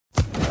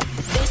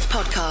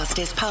podcast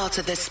is part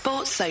of the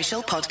Sports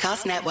Social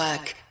Podcast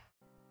Network.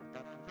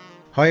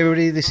 Hi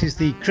everybody, this is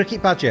the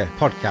Cricket Badger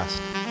podcast.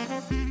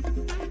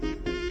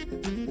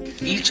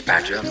 Each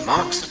badger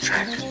marks the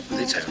track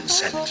with its own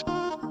scent.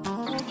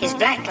 His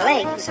black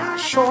legs are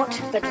short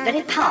but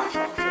very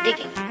powerful for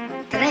digging.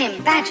 The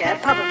name badger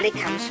probably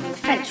comes from the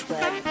French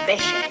word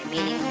bêcher,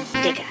 meaning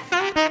digger.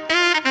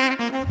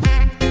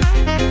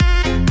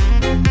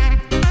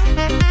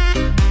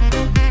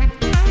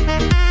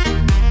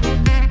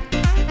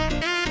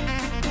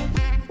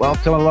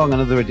 Welcome along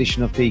another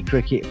edition of the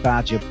Cricket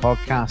Badger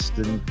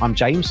podcast, and I'm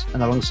James,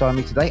 and alongside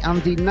me today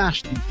Andy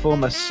Nash, the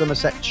former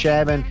Somerset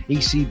chairman,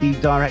 ECB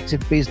director,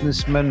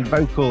 businessman,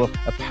 vocal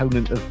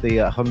opponent of the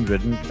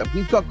 100. And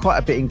we've got quite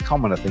a bit in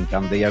common, I think,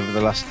 Andy, over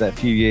the last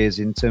few years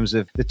in terms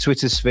of the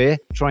Twitter sphere,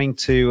 trying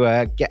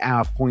to get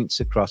our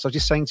points across. I was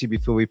just saying to you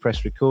before we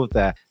press record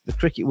there, the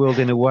cricket world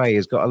in a way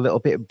has got a little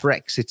bit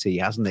Brexity,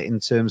 hasn't it, in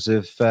terms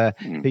of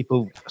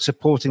people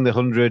supporting the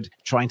 100,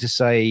 trying to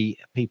say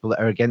people that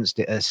are against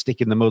it are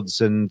stick in the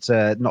muds and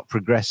not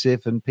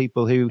progressive, and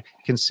people who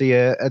can see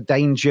a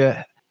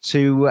danger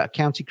to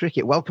county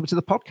cricket. Welcome to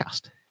the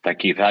podcast.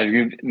 Thank you for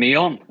having me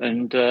on.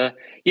 And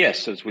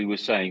yes, as we were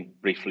saying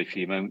briefly a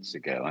few moments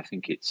ago, I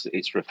think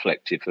it's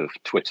reflective of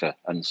Twitter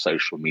and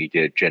social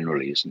media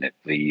generally, isn't it?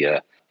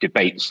 The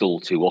debates all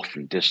too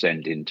often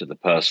descend into the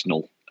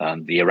personal,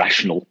 the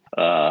irrational,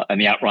 and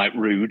the outright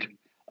rude,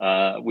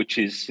 which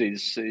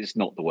is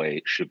not the way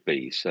it should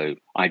be. So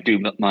I do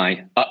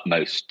my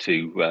utmost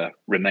to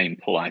remain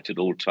polite at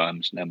all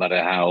times, no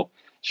matter how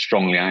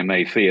strongly I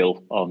may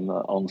feel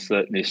on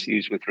certain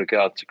issues with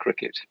regard to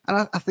cricket.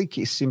 And I think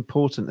it's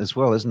important as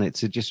well, isn't it,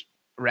 to just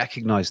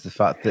recognise the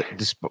fact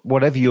that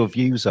whatever your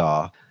views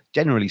are,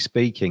 generally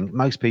speaking,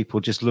 most people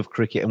just love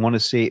cricket and want to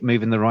see it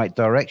move in the right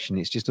direction.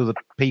 It's just other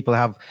people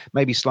have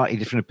maybe slightly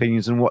different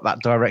opinions on what that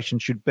direction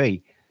should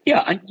be.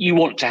 Yeah, and you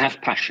want to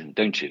have passion,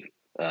 don't you?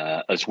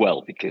 As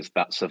well, because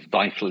that's a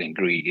vital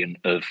ingredient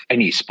of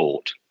any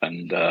sport.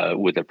 And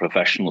with a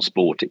professional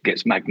sport, it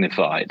gets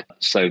magnified.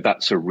 So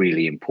that's a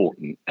really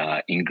important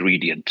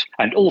ingredient.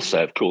 And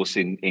also, of course,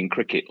 in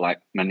cricket, like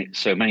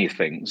so many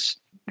things,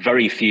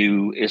 very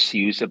few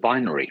issues are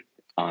binary.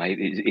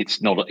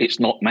 It's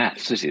not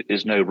maths, is it?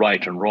 There's no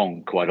right and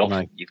wrong quite often.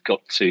 No. You've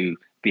got to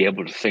be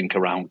able to think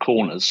around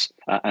corners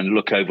and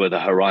look over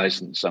the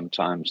horizon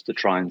sometimes to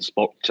try and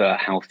spot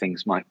how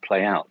things might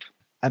play out.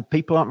 And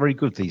people aren't very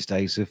good these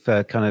days of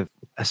kind of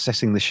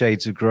assessing the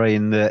shades of grey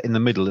in the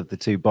middle of the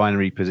two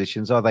binary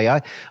positions, are they?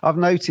 I've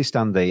noticed,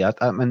 Andy, I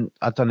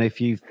don't know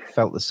if you've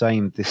felt the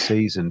same this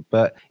season,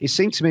 but it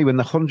seemed to me when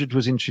the 100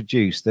 was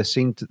introduced,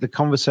 the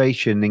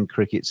conversation in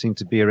cricket seemed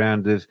to be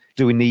around of,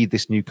 do we need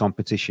this new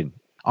competition?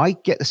 I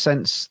get the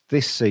sense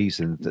this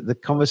season that the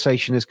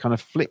conversation has kind of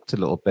flipped a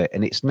little bit,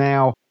 and it's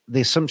now, the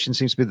assumption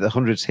seems to be that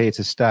the 100's here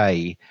to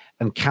stay,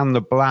 and can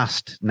the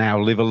Blast now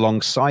live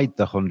alongside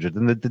the 100?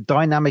 And the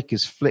dynamic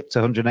has flipped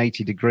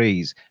 180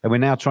 degrees, and we're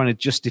now trying to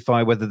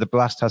justify whether the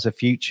Blast has a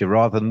future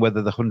rather than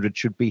whether the 100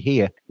 should be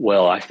here.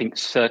 Well, I think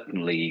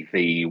certainly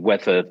there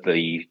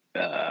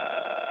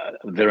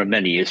are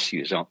many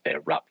issues, aren't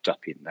there, wrapped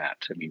up in that.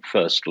 I mean,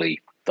 firstly,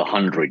 the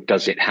 100,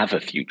 does it have a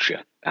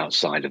future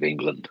outside of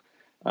England?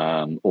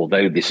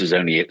 Although this is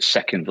only its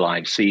second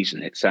live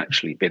season, it's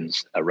actually been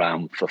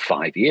around for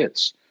 5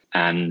 years.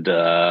 And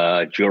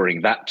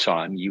during that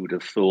time, you would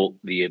have thought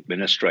the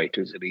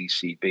administrators at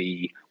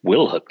ECB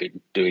will have been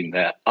doing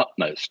their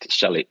utmost to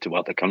sell it to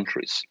other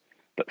countries.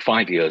 But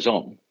 5 years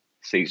on,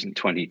 season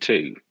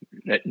 22,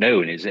 no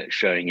one is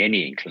showing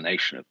any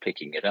inclination of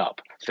picking it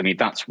up. So, I mean,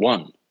 that's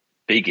one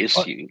big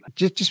issue.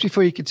 Just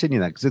before you continue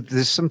that, because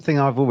there's something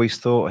I've always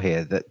thought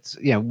here that,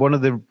 one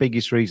of the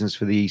biggest reasons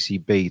for the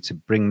ECB to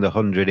bring the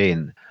 100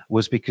 in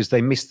was because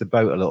they missed the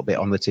boat a little bit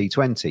on the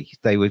T20.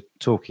 They were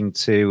talking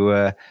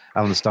to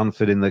Alan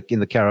Stanford in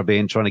the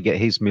Caribbean, trying to get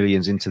his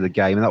millions into the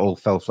game, and that all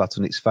fell flat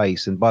on its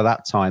face. And by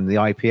that time, the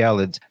IPL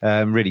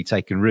had really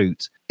taken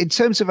root. In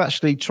terms of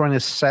actually trying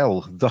to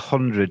sell the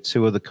 100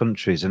 to other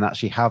countries and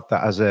actually have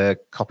that as a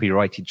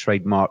copyrighted,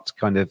 trademarked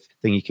kind of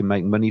thing you can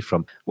make money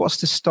from, what's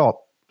to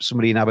stop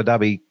somebody in Abu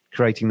Dhabi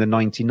creating the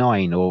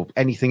 99 or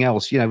anything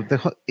else?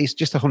 It's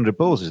just 100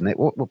 balls, isn't it?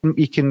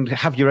 You can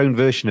have your own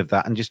version of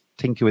that and just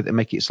tinker with it and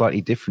make it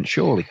slightly different,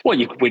 surely. Well,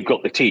 we've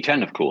got the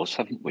T10, of course,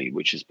 haven't we,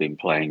 which has been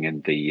playing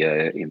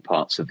in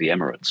parts of the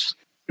Emirates.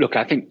 Look,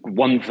 I think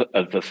one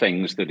of the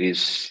things that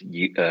is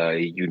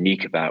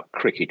unique about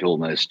cricket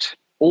almost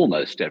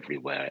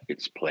everywhere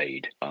it's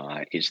played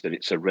is that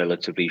it's a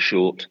relatively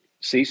short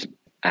season.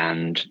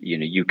 And,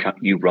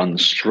 you run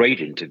straight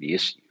into the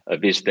issue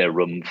of, is there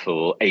room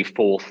for a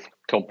fourth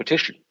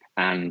competition?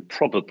 And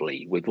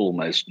probably with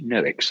almost no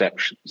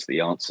exceptions, the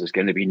answer is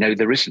going to be no,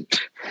 there isn't.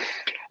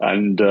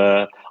 And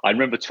I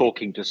remember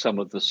talking to some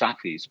of the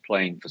Safis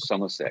playing for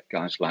Somerset,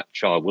 guys like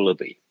Char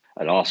Willoughby,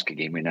 and asking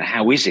him,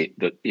 how is it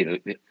that,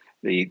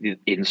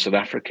 in South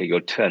Africa, you're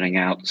turning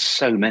out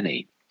so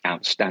many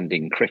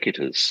outstanding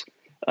cricketers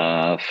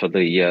for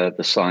the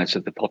size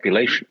of the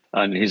population?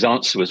 And his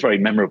answer was very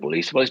memorable.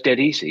 He said, well, it's dead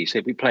easy. He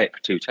said, we play it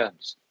for 2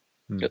 terms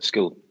at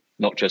school.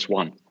 not just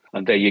one.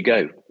 And there you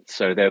go.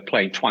 So they're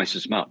playing twice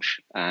as much,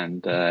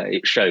 and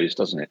it shows,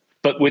 doesn't it?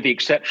 But with the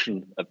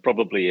exception of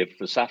probably of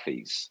the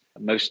Safis,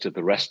 most of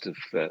the rest of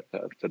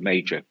the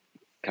major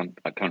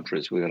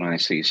countries with an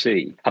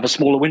ICC have a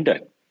smaller window.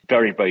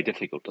 Very, very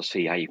difficult to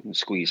see how you can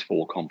squeeze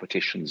 4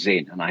 competitions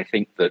in. And I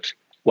think that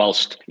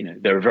whilst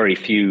there are very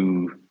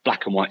few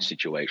black and white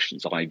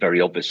situations, very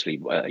obviously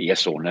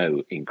yes or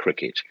no in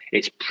cricket,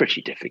 it's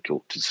pretty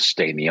difficult to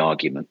sustain the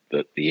argument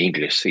that the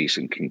English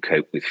season can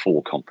cope with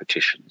 4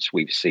 competitions.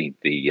 We've seen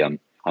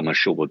I'm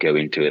sure we'll go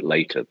into it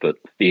later, but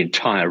the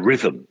entire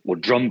rhythm or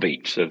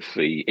drumbeat of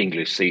the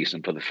English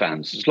season for the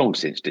fans has long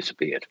since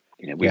disappeared.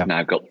 We've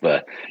now got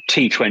the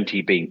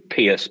T20 being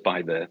pierced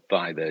by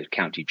the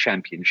county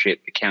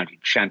championship. The county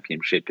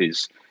championship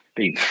is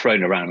being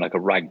thrown around like a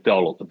rag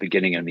doll at the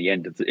beginning and the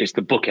end it's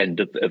the bookend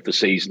of the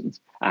season,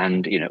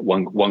 and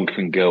one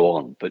can go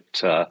on.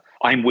 But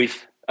I'm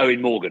with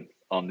Owen Morgan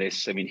on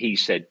this. I mean, he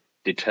said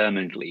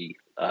determinedly,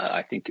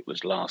 I think it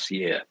was last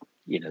year,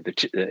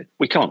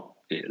 we can't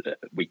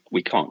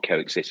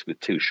coexist with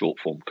 2 short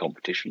form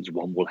competitions.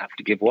 One will have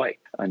to give way.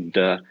 And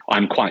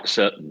I'm quite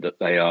certain that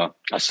they are,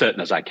 as certain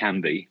as I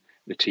can be,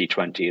 the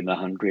T20 and the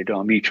 100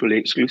 are mutually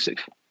exclusive.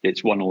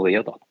 It's one or the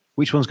other.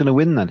 Which one's going to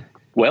win then?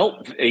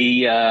 Well,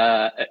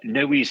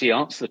 no easy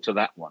answer to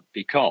that one,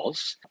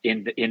 because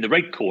in the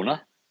red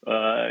corner,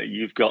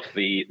 you've got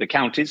the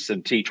counties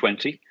and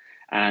T20,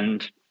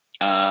 and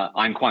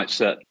I'm quite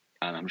certain,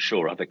 and I'm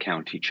sure other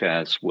county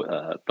chairs,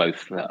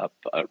 both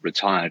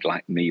retired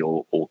like me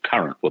or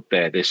current, would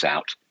bear this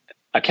out.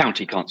 A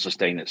county can't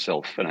sustain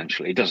itself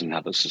financially. It doesn't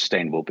have a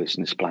sustainable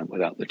business plan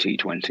without the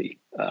T20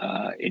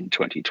 in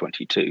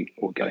 2022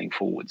 or going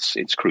forwards.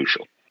 It's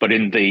crucial. But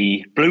in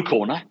the blue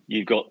corner,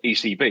 you've got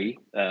ECB,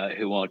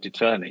 who are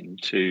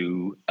determined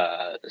to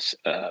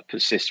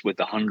persist with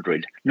the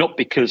 100, not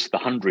because the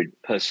 100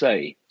 per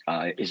se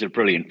is a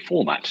brilliant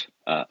format,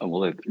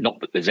 although not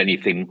that there's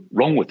anything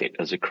wrong with it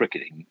as a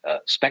cricketing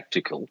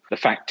spectacle. The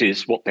fact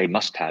is, what they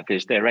must have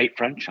is their 8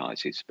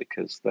 franchises,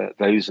 because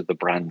those are the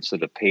brands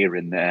that appear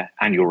in their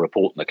annual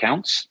report and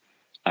accounts,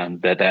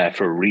 and they're there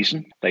for a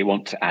reason. They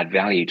want to add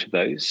value to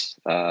those,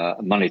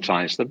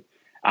 monetize them,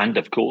 and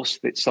of course,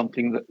 it's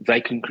something that they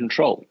can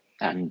control.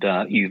 And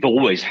you've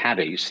always had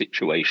a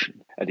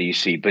situation at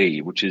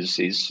ECB, which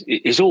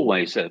is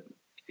always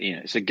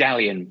it's a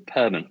galleon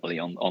permanently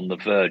on the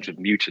verge of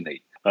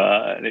mutiny.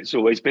 And it's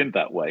always been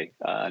that way.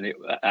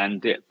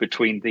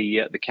 Between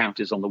the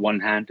counties on the one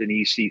hand and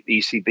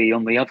ECB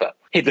on the other.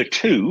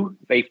 Hitherto,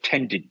 they've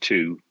tended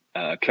to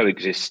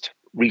coexist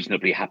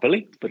reasonably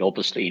happily, but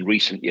obviously in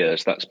recent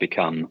years that's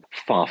become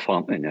far,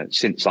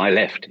 since I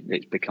left,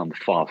 it's become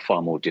far,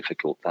 far more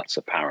difficult. That's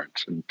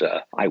apparent. And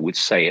I would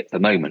say at the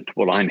moment,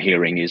 what I'm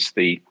hearing is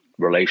the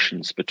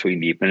relations between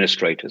the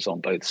administrators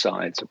on both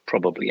sides are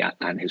probably at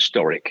an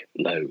historic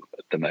low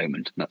at the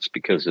moment. And that's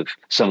because of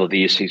some of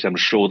the issues I'm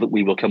sure that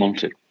we will come on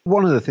to.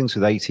 One of the things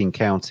with 18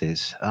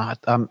 counties,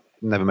 I'm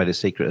never made a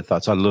secret of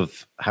that. I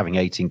love having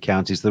 18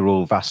 counties. They're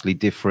all vastly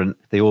different.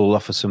 They all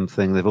offer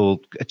something. They've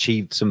all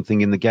achieved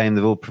something in the game.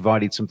 They've all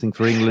provided something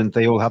for England.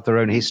 They all have their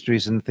own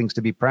histories and things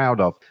to be proud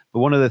of. But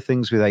one of the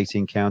things with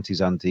 18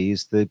 counties, Andy,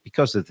 is that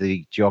because of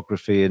the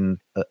geography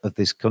of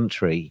this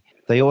country,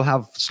 they all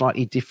have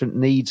slightly different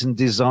needs and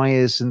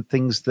desires and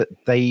things that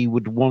they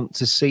would want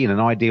to see in an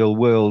ideal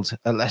world.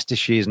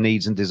 Leicestershire's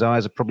needs and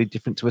desires are probably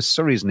different to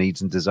Surrey's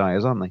needs and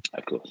desires, aren't they?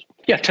 Of course.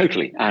 Yeah,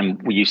 totally. And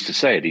we used to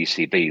say at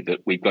ECB that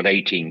we've got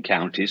 18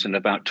 counties and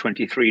about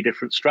 23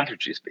 different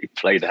strategies being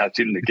played out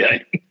in the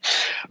game.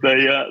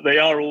 They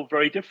are all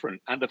very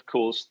different. And of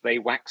course, they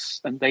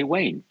wax and they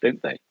wane,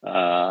 don't they?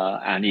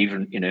 And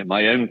even,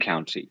 my own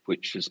county,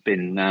 which has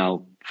been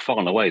now far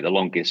and away the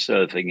longest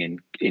serving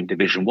in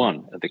Division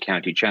 1 of the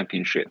county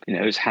championship,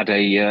 has had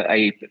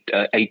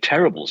a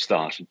terrible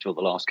start until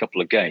the last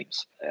couple of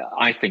games.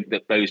 I think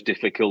that those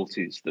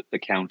difficulties that the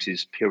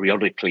counties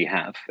periodically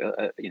have,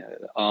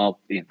 are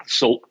the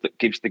salt that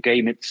gives the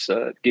game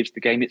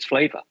its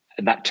flavour.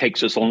 And that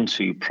takes us on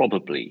to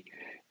probably,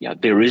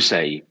 there is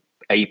a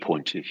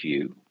point of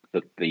view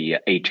that the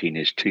 18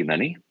 is too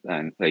many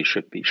and they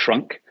should be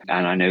shrunk.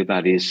 And I know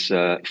that is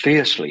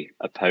fiercely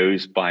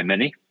opposed by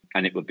many.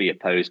 And it would be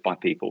opposed by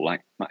people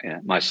like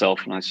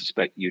myself, and I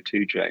suspect you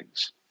too,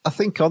 James. I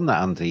think on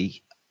that,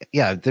 Andy,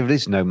 there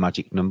is no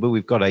magic number.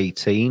 We've got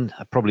 18.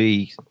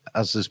 Probably,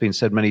 as has been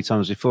said many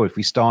times before, if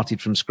we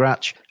started from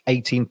scratch,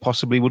 18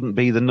 possibly wouldn't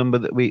be the number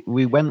that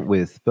we went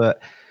with.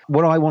 But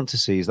what I want to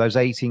see is those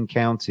 18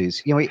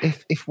 counties,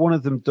 if one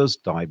of them does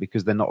die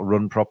because they're not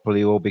run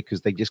properly or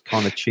because they just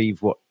can't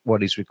achieve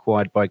what is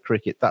required by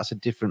cricket, that's a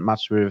different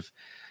matter of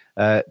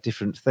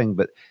different thing.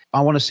 But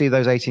I want to see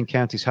those 18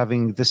 counties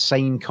having the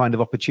same kind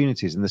of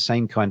opportunities and the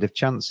same kind of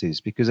chances,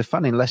 because a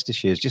fan in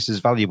Leicestershire is just as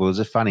valuable as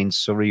a fan in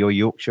Surrey or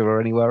Yorkshire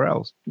or anywhere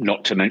else.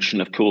 Not to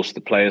mention, of course,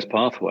 the players'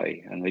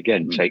 pathway. And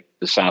again, take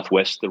the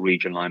Southwest, the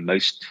region I'm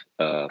most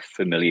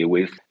familiar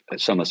with.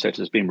 Somerset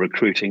has been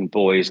recruiting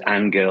boys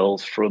and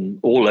girls from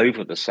all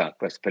over the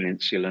Southwest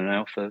Peninsula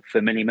now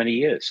for many, many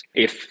years.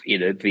 If,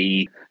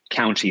 the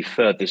county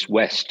furthest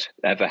west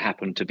ever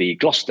happened to be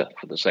Gloucester,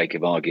 for the sake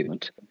of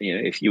argument,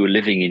 if you were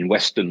living in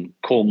Western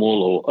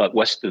Cornwall or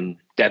Western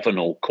Devon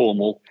or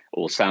Cornwall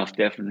or South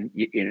Devon,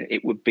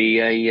 it would be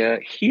a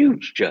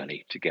huge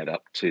journey to get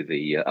up to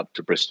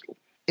Bristol.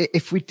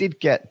 If we did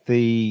get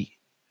the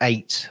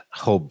 8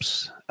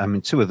 hubs, I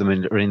mean, 2 of them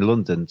are in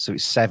London, so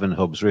it's 7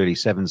 hubs, really,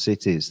 7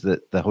 cities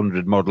that the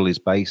 100 model is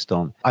based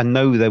on. I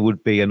know there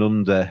would be an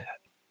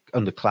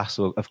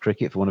underclass of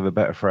cricket, for want of a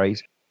better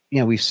phrase.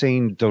 We've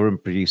seen Durham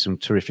produce some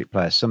terrific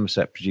players,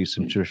 Somerset produce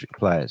some terrific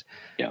players.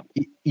 Yeah.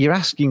 You're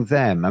asking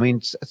them, I mean,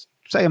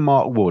 say a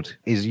Mark Wood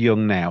is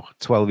young now,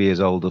 12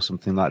 years old or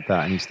something like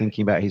that, and he's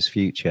thinking about his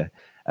future.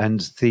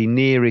 And the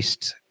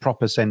nearest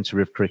proper centre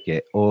of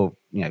cricket or,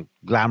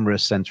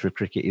 glamorous centre of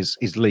cricket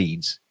is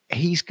Leeds.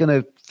 He's going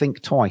to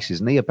think twice,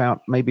 isn't he,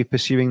 about maybe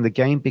pursuing the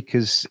game,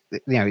 because,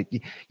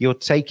 you're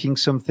taking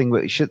something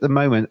which at the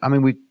moment, I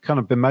mean, we kind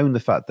of bemoan the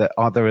fact that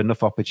are there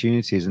enough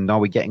opportunities and are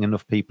we getting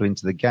enough people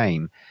into the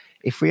game?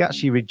 If we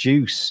actually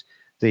reduce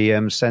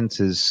the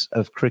centres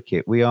of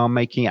cricket, we are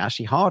making it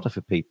actually harder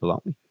for people,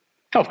 aren't we?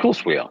 Oh, of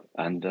course we are.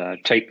 And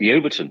take the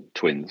Overton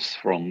twins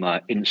from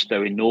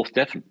Instow in North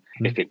Devon.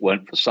 If it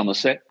weren't for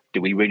Somerset,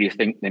 do we really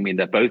think,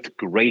 they're both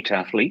great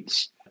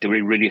athletes. Do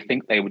we really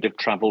think they would have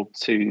travelled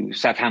to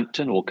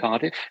Southampton or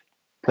Cardiff?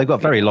 They've got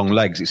very long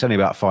legs. It's only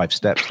about 5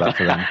 steps, that,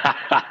 for them.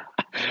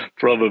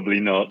 Probably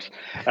not.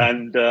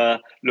 And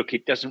look,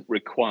 it doesn't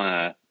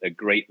require a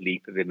great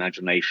leap of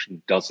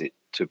imagination, does it,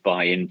 to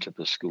buy into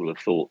the school of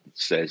thought that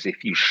says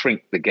if you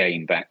shrink the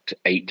game back to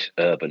 8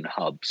 urban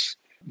hubs,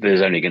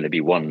 there's only going to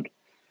be one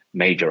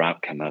major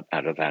outcome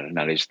out of that, and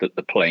that is that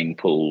the playing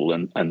pool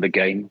and the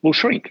game will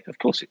shrink. Of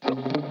course it will.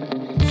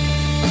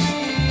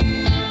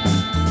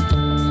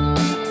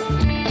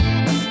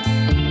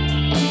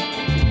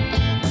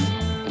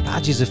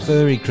 Badgers are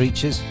furry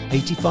creatures.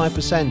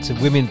 85%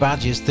 of women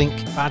badgers think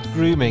bad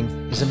grooming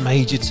is a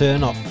major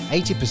turn-off.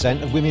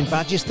 80% of women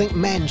badgers think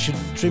men should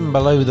trim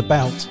below the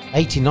belt.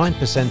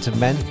 89% of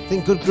men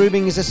think good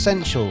grooming is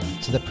essential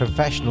to their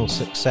professional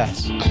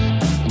success.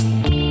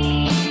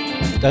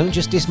 Don't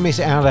just dismiss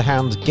it out of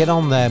hand. Get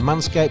on there,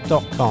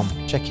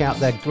 manscaped.com. Check out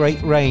their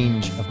great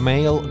range of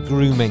male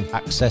grooming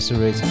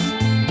accessories.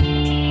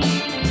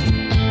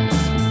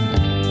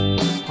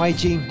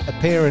 Hygiene,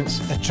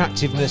 appearance,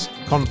 attractiveness,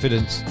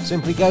 confidence.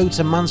 Simply go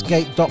to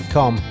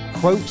manscaped.com,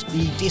 quote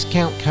the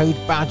discount code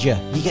BADGER.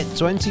 You get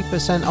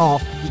 20%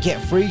 off, you get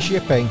free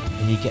shipping,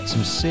 and you get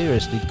some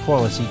seriously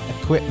quality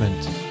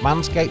equipment.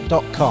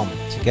 Manscaped.com.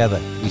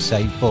 Together, we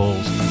save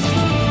balls.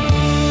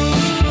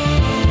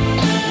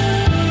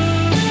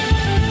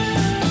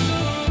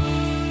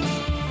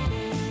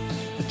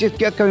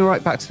 Just going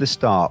right back to the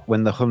start,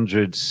 when the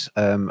hundreds,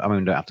 I mean,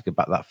 we don't have to go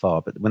back that far,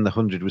 but when the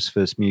 100 was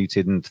first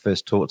muted and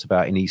first talked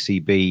about in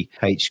ECB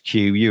HQ,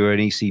 you were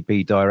an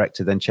ECB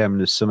director, then chairman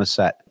of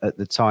Somerset at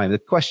the time. The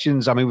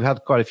questions, I mean, we've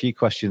had quite a few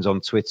questions on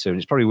Twitter, and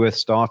it's probably worth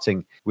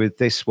starting with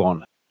this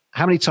one.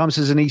 How many times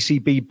as an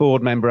ECB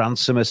board member and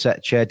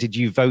Somerset chair did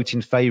you vote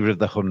in favour of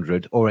the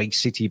 100 or a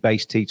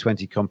city-based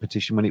T20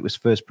 competition when it was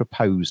first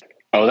proposed?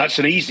 Oh, that's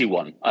an easy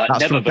one.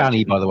 That's from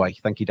Danny, by the way.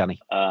 Thank you, Danny.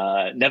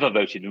 Never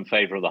voted in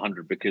favour of the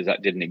 100 because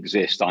that didn't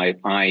exist.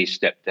 I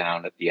stepped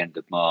down at the end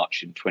of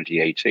March in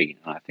 2018.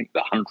 And I think the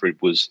 100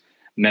 was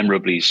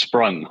memorably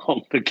sprung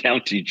on the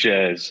county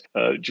chairs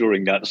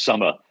during that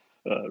summer.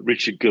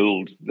 Richard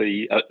Gould,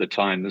 at the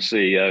time the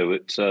CEO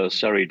at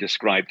Surrey,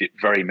 described it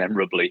very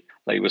memorably.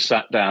 They were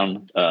sat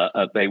down,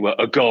 they were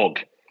agog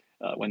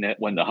when the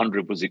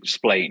 100 was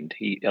explained.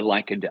 He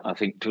likened it, I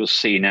think, to a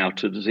scene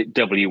out of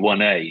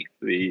W1A.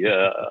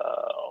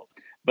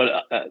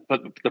 But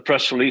the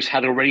press release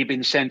had already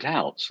been sent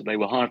out, so they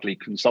were hardly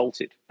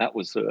consulted. That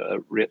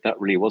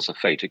really was a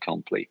fait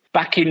accompli.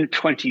 Back in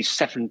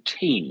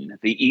 2017,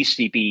 the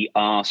ECB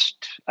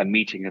asked a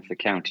meeting of the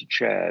county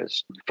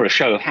chairs for a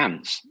show of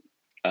hands.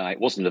 It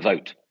wasn't a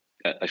vote,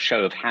 a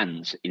show of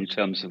hands in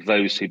terms of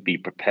those who'd be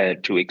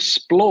prepared to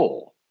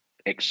explore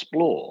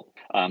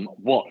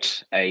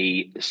what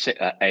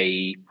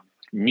a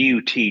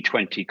new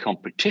T20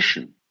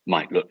 competition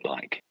might look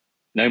like.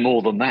 No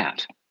more than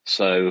that.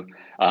 So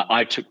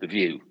I took the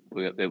view,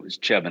 there was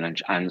chairman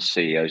and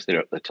CEOs there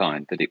at the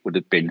time, that it would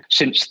have been,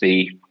 since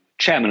the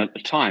chairman at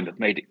the time had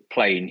made it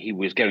plain he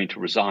was going to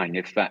resign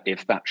if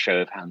that show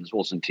of hands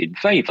wasn't in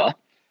favour.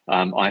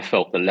 I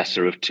felt the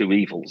lesser of two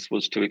evils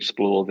was to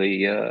explore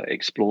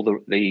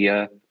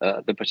the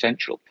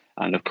potential,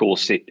 and of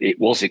course it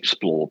was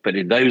explored. But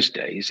in those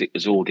days, it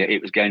was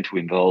going to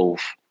involve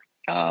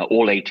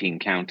all 18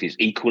 counties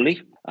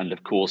equally, and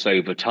of course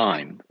over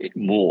time it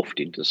morphed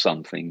into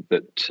something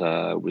that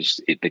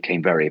it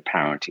became very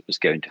apparent it was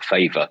going to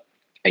favour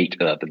 8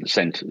 urban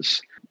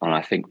centres. And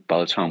I think by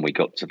the time we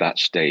got to that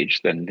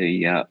stage, then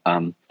the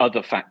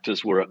other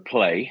factors were at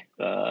play.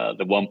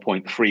 The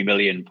 1.3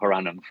 million per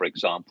annum, for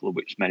example,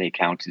 which many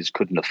counties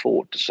couldn't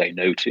afford to say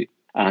no to.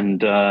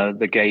 And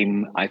the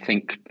game, I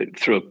think,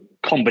 through a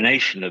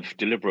combination of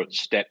deliberate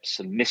steps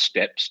and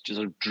missteps just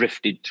sort of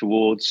drifted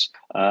towards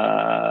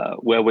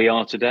where we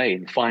are today.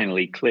 And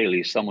finally,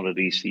 clearly, someone at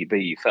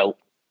ECB felt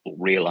or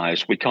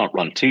realised we can't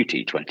run two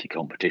T20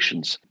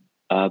 competitions.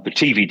 The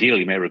TV deal,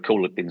 you may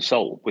recall, had been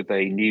sold with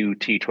a new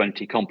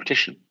T20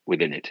 competition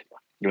within it.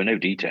 There were no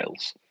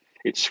details.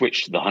 It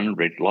switched to the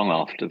 100 long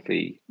after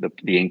the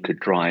ink had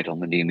dried on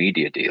the new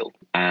media deal.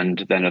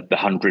 And then the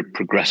 100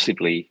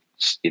 progressively,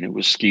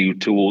 was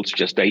skewed towards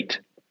just 8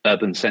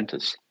 urban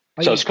centres.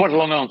 So it's quite a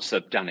long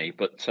answer, Danny,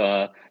 but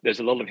there's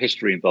a lot of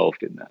history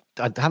involved in that.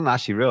 I hadn't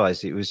actually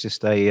realised it was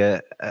just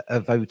a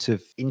vote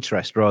of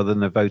interest rather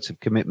than a vote of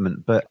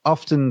commitment. But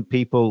often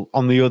people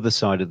on the other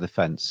side of the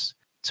fence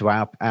to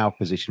our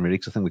position, really,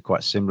 because I think we're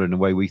quite similar in the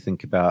way we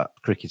think about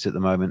cricket at the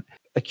moment,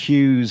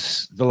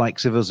 accuse the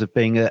likes of us of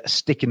being a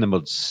stick in the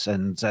muds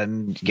and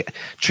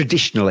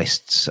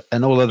traditionalists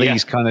and all of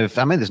these kind of.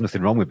 I mean, there's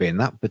nothing wrong with being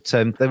that, but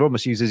they're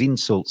almost used as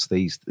insults.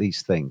 These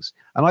things,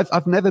 and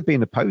I've never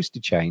been opposed to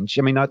change.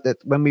 I mean,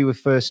 when we were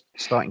first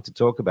starting to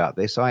talk about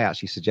this, I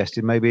actually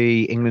suggested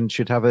maybe England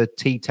should have a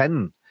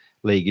T10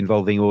 league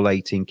involving all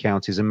 18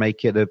 counties and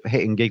make it a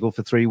hit and giggle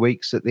for 3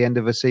 weeks at the end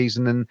of a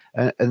season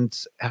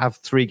and have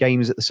 3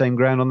 games at the same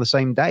ground on the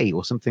same day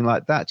or something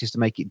like that, just to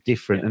make it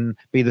different and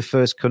be the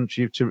first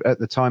country at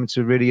the time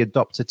to really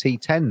adopt a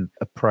T10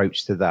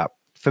 approach to that.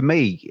 For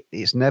me,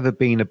 it's never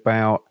been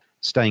about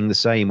staying the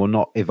same or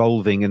not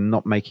evolving and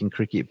not making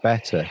cricket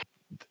better.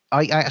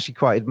 I actually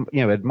quite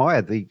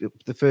admire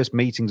the first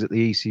meetings at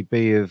the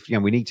ECB of,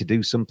 we need to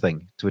do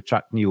something to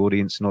attract new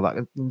audience and all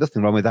that.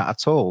 Nothing wrong with that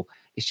at all.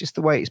 It's just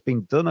the way it's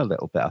been done a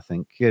little bit, I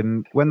think.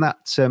 When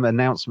that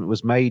announcement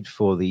was made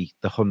for the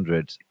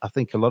 100, I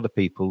think a lot of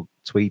people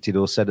tweeted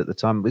or said at the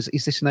time, is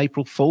this an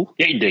April Fool?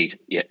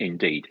 Yeah,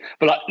 indeed.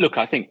 But look,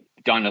 I think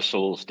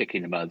dinosaurs stick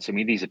in the muds. I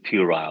mean, these are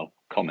puerile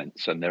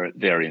comments and they're at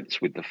variance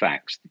with the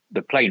facts.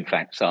 The plain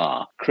facts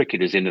are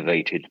cricket has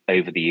innovated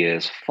over the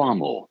years far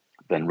more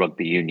than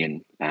rugby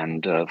union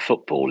and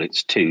football,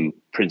 its 2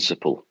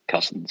 principal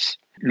cousins.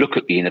 Look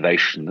at the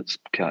innovation that's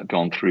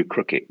gone through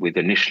cricket with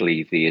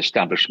initially the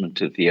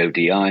establishment of the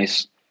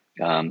ODIs,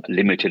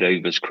 limited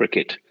overs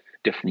cricket,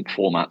 different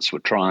formats were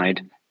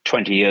tried.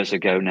 20 years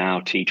ago now,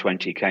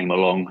 T20 came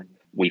along.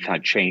 We've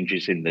had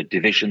changes in the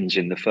divisions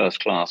in the first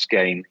class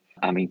game.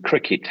 I mean,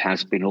 cricket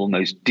has been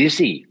almost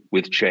dizzy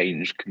with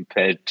change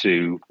compared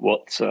to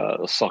what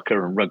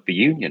soccer and rugby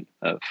union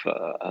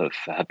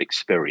have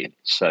experienced.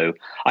 So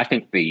I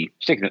think the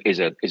signal is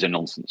a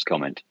nonsense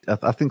comment.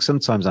 I think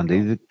sometimes,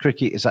 Andy, the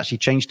cricket has actually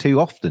changed too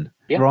often,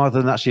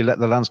 rather than actually let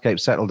the landscape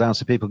settle down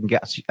so people can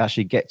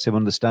actually get to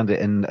understand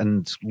it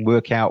and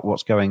work out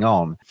what's going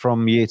on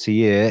from year to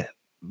year.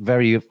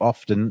 Very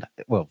often,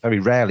 very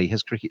rarely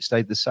has cricket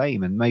stayed the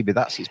same, and maybe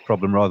that's its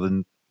problem rather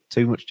than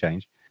too much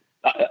change.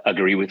 I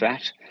agree with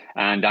that.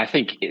 And I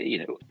think,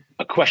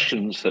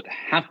 questions that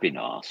have been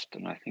asked,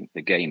 and I think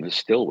the game is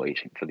still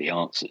waiting for the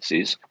answers,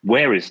 is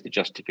where is the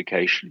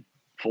justification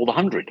for the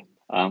 100?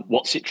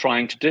 What's it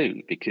trying to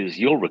do? Because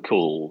you'll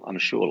recall, I'm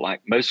sure,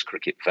 like most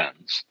cricket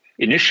fans,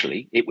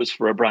 initially it was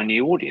for a brand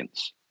new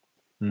audience.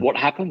 What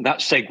happened?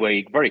 That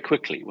segued very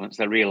quickly once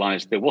they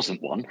realised there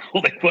wasn't one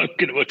or they weren't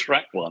going to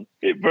attract one.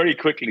 It very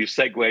quickly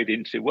segued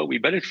into, we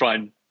better try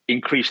and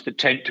increase the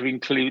tent to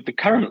include the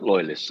current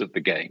loyalists of the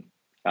game.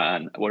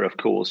 And where, of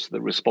course, the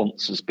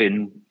response has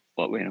been,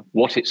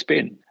 what it's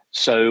been.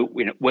 So,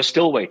 we're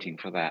still waiting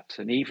for that.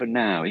 And even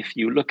now, if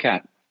you look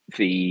at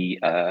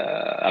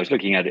I was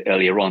looking at it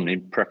earlier on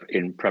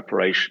in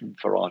preparation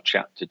for our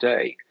chat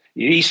today,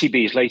 the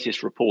ECB's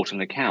latest report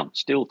and account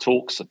still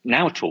talks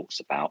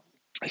about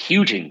a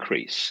huge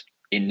increase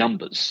in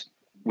numbers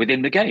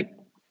within the game.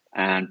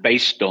 And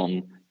based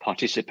on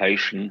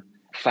participation,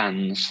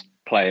 fans,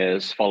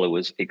 players,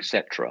 followers,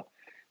 etc.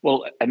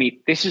 Well, I mean,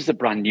 this is a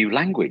brand new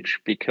language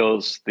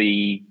because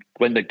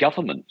when the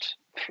government,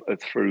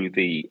 through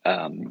the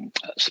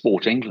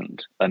Sport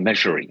England, are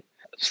measuring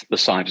the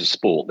size of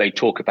sport, they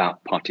talk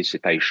about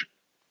participation,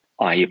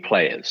 i.e.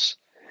 players.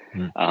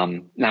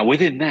 Now,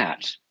 within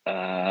that,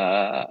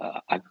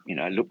 I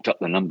looked up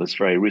the numbers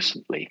very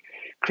recently.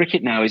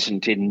 Cricket now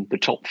isn't in the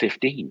top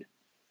 15.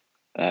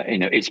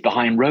 It's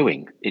behind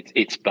rowing.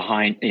 It's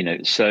behind,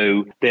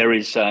 so there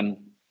is,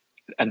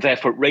 and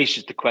therefore it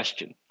raises the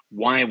question,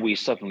 why are we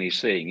suddenly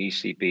seeing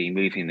ECB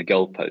moving the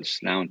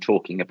goalposts now and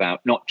talking about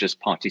not just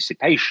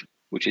participation,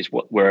 which is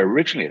where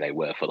originally they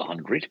were for the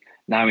 100,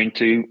 now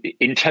into,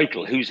 in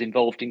total, who's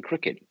involved in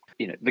cricket?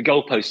 The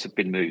goalposts have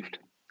been moved.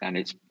 And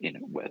it's,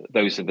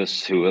 those of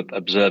us who are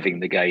observing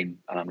the game,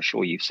 and I'm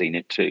sure you've seen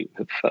it too,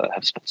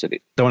 have spotted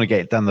it. Don't want to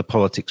get down the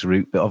politics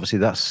route, but obviously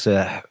that's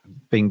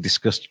being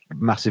discussed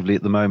massively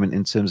at the moment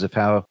in terms of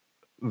how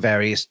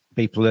various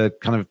people are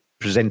kind of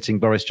presenting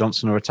Boris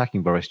Johnson or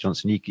attacking Boris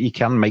Johnson. You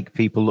can make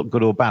people look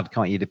good or bad,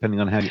 can't you, depending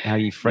on how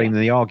you frame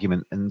the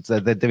argument. And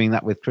they're doing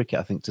that with cricket,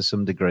 I think, to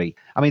some degree.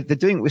 I mean, they're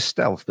doing it with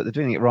stealth, but they're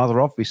doing it rather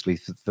obviously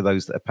for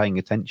those that are paying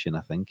attention, I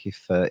think.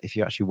 If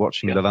you're actually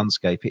watching the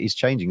landscape, it is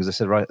changing. As I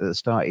said right at the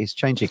start, it's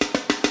changing.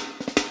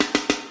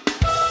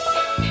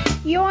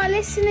 You are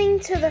listening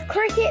to the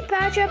Cricket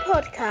Badger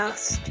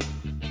podcast.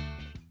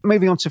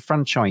 Moving on to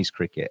franchise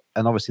cricket,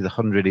 and obviously the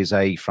 100 is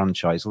a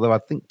franchise, although I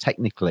think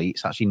technically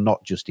it's actually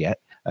not just yet,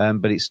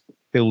 but it's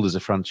billed as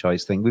a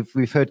franchise thing.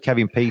 We've heard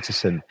Kevin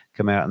Peterson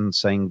come out and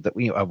saying that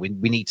we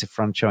need to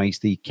franchise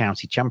the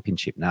county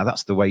championship now.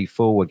 That's the way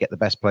forward. Get the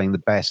best playing the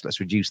best. Let's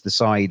reduce the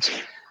sides.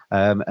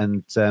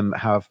 And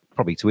have,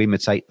 probably to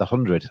imitate the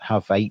 100,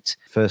 have 8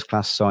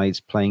 first-class sides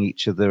playing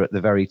each other at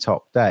the very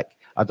top deck.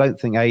 I don't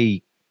think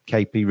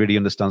KP really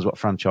understands what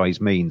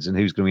franchise means and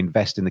who's going to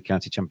invest in the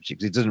county championship,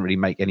 because it doesn't really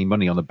make any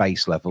money on the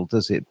base level,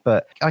 does it?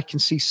 But I can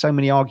see so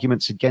many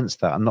arguments against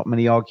that and not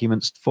many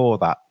arguments for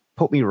that.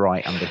 Put me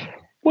right, Andy.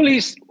 Well,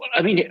 he's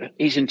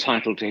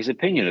entitled to his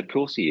opinion. Of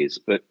course he is.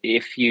 But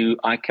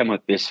I come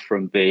at this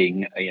from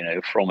being,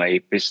 from a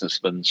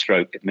businessman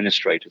stroke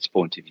administrator's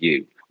point of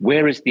view.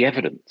 Where is the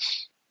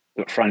evidence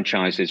that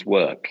franchises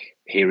work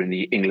here in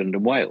the England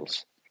and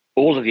Wales?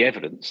 All of the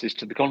evidence is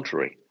to the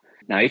contrary.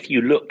 Now, if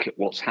you look at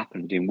what's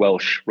happened in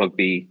Welsh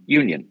Rugby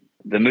Union,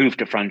 the move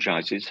to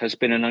franchises has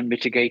been an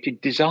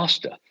unmitigated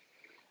disaster,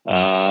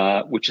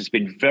 which has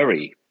been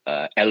very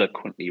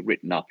eloquently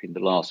written up in the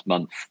last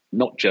month,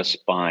 not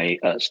just by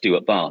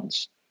Stuart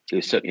Barnes,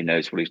 who certainly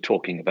knows what he's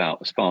talking about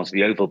as far as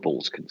the oval ball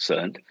is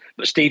concerned,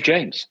 but Steve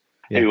James,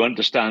 who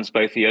understands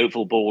both the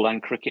oval ball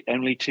and cricket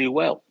only too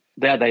well.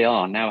 There they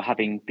are now,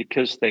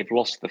 because they've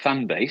lost the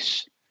fan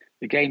base,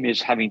 the game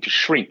is having to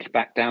shrink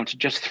back down to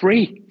just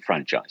 3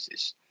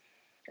 franchises.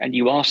 And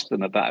you ask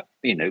them about,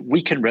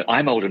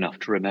 I'm old enough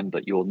to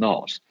remember, you're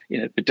not,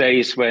 the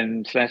days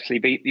when Leslie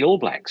beat the All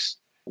Blacks,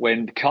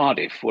 when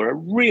Cardiff were a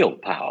real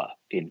power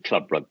in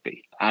club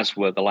rugby, as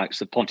were the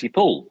likes of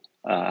Pontypool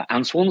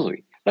and Swansea.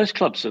 Those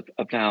clubs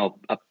are now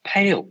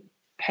pale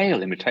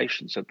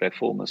imitations of their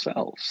former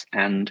selves.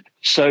 And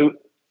so,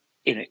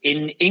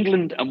 in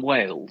England and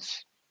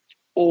Wales,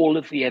 all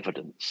of the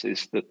evidence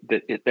is that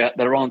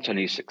there aren't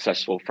any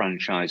successful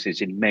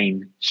franchises in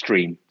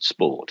mainstream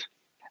sport.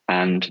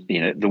 And,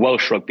 the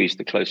Welsh rugby is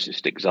the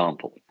closest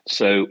example.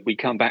 So we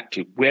come back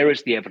to, where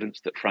is the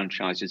evidence that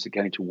franchises are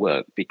going to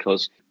work?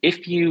 Because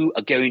if you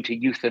are going to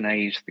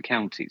euthanize the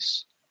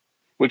counties,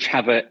 which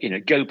have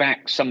go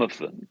back, some of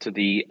them, to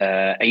the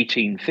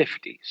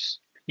 1850s,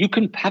 you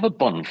can have a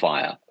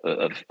bonfire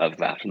of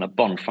that, and a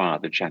bonfire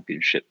of the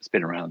championship that's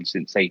been around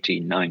since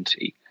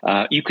 1890.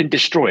 You can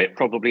destroy it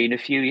probably in a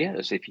few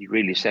years if you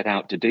really set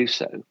out to do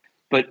so.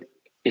 But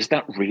is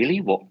that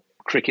really what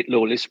cricket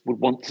loyalists would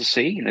want to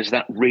see? And is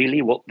that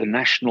really what the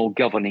national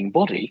governing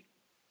body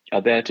are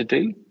there to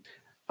do?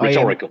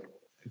 Rhetorical.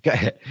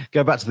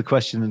 Go back to the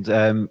question.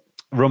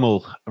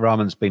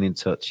 Rahman's been in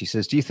touch. He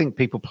says, do you think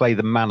people play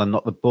the man and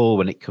not the ball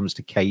when it comes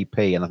to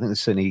KP? And I think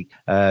there's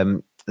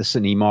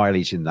certainly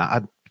mileage in that.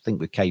 I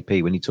think with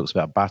KP, when he talks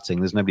about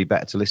batting, there's nobody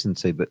better to listen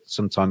to, but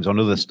sometimes on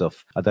other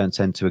stuff, I don't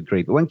tend to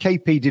agree. But when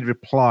KP did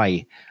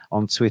reply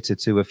on Twitter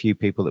to a few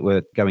people that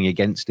were going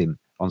against him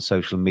on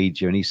social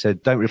media, and he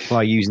said, don't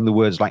reply using the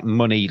words like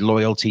money,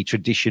 loyalty,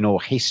 tradition,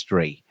 or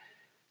history.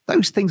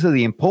 Those things are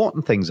the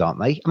important things, aren't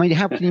they? I mean,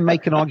 how can you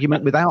make an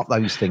argument without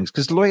those things?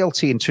 Because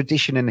loyalty and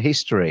tradition and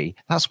history,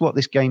 that's what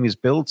this game is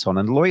built on.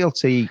 And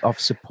loyalty of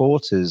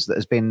supporters that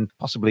has been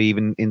possibly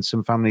even in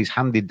some families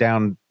handed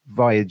down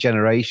via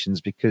generations,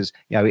 because,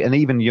 and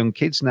even young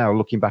kids now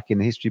looking back in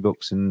the history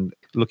books and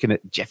looking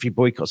at Geoffrey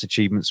Boycott's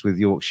achievements with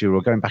Yorkshire,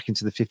 or going back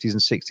into the 50s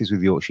and 60s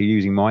with Yorkshire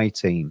using my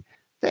team.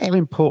 They're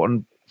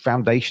important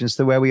foundations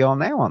to where we are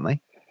now, aren't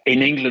they?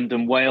 In England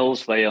and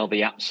Wales, they are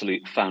the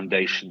absolute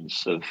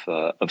foundations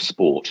of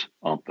sport,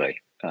 aren't they?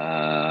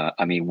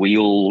 We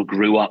all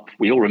grew up.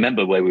 We all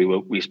remember where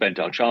we spent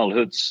our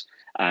childhoods,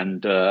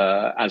 and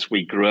as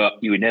we grew up,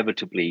 you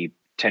inevitably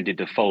tended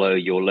to follow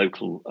your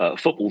local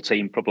football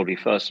team, probably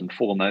first and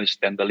foremost,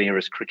 then the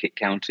nearest cricket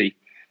county,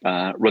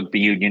 rugby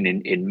union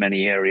in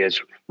many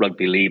areas,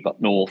 rugby league up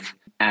north,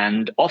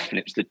 and often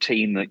it's the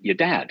team that your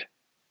dad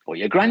or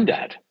your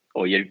granddad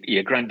or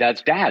your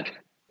granddad's dad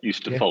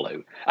used to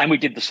follow. And we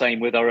did the same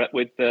with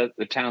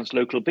the town's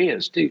local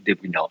beers, did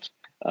we not?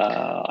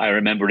 I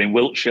remember in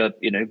Wiltshire,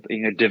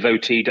 being a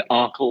devotee to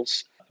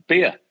Arkell's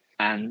beer,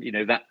 and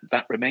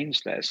that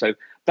remains there. So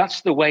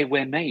that's the way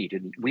we're made,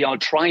 and we are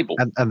tribal.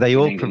 And they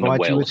all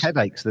provide you with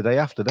headaches the day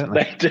after, don't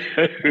they? They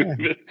do.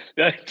 Yeah.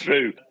 That's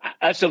true.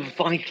 That's a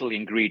vital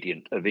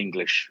ingredient of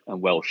English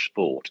and Welsh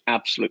sport.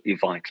 Absolutely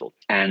vital.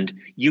 And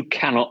you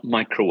cannot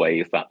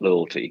microwave that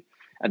loyalty.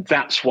 And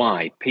that's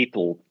why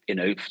people,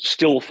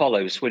 still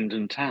follow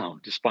Swindon Town,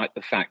 despite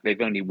the fact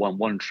they've only won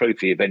 1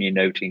 trophy of any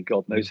note in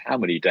God knows how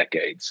many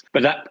decades.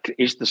 But that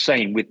is the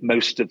same with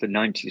most of the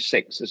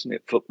 96, isn't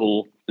it?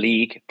 Football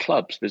league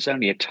clubs. There's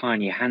only a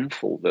tiny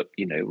handful that,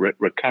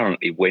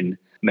 recurrently win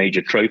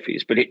major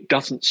trophies, but it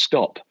doesn't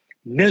stop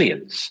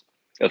millions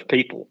of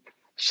people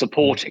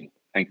supporting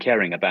and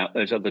caring about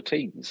those other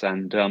teams.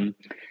 And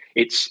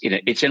it's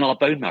in our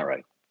bone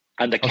marrow.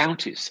 And the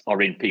counties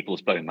are in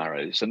people's bone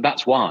marrows. And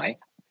that's why,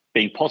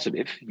 being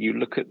positive, you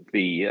look at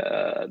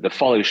the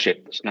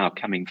followship that's now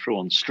coming through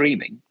on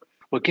streaming.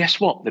 Well, guess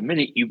what? The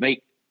minute you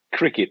make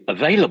cricket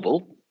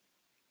available,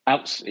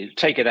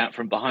 take it out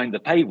from behind the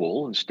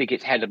paywall and stick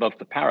its head above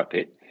the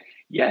parapet,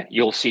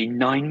 you'll see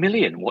 9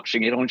 million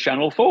watching it on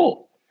Channel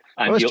 4.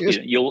 And let's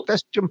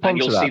jump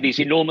onto you'll that. see these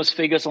enormous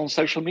figures on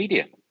social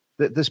media.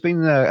 There's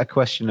been a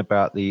question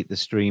about the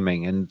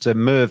streaming, and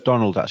Merv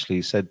Donald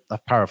actually said,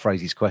 I've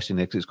paraphrased his question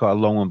there because it's quite a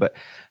long one, but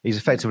he's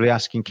effectively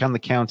asking, can the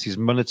counties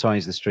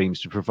monetize the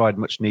streams to provide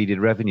much needed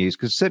revenues?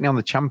 Because certainly on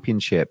the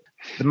Championship,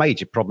 the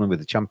major problem with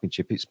the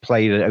Championship, it's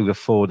played over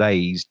 4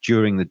 days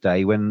during the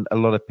day when a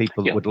lot of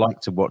people that would like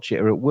to watch it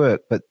are at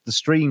work, but the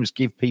streams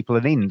give people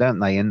an in, don't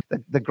they? And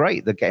they're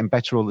great. They're getting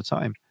better all the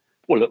time.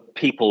 Well, look,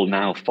 people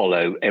now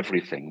follow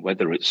everything,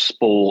 whether it's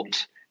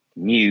sport,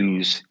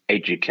 news,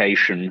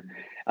 education,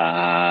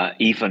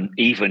 even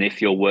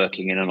if you're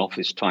working in an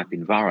office type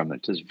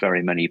environment, as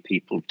very many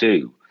people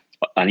do,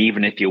 and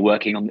even if you're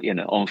working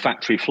on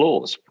factory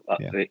floors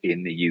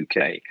in the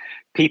UK,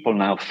 people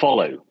now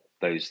follow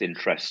those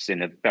interests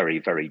in a very,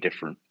 very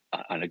different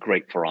and a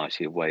great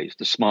variety of ways.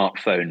 The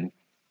smartphone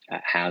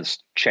has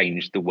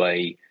changed the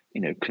way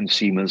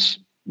consumers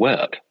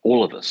work,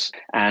 all of us,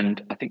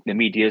 and I think the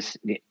media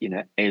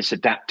is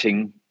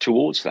adapting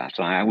towards that.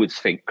 I would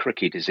think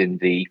cricket is in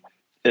the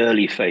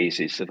early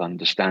phases of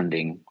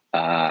understanding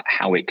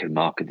how it can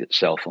market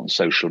itself on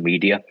social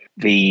media.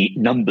 The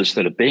numbers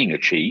that are being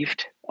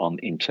achieved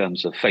in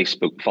terms of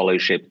Facebook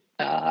followership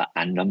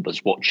and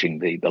numbers watching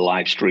the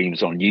live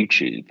streams on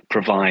YouTube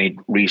provide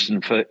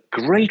reason for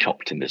great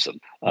optimism.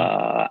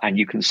 And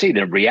you can see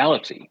the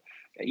reality.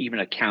 Even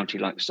a county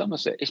like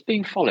Somerset is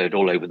being followed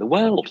all over the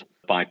world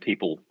by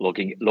people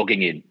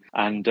logging in.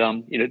 And,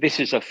 this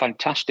is a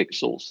fantastic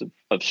source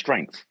of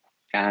strength.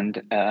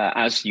 And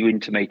as you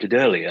intimated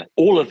earlier,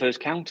 all of those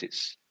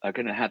counties are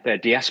going to have their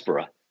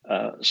diaspora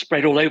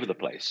spread all over the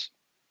place.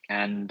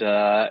 And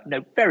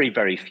very,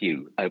 very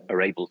few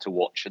are able to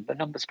watch, and the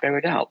numbers bear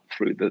it out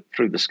through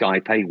the Sky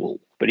paywall.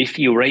 But if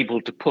you're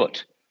able to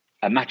put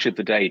a match of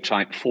the day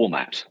type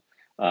format,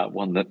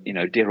 one that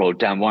dear old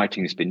Dan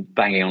Whiting has been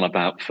banging on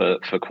about for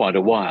quite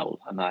a while,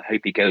 and I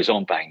hope he goes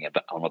on banging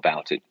on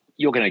about it,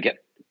 you're going to get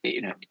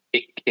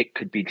it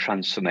could be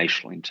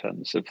transformational in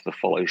terms of the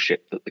followership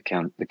that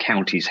the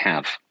counties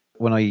have.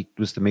 When I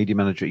was the media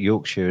manager at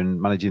Yorkshire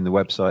and managing the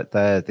website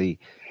there, the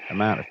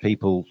amount of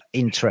people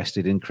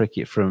interested in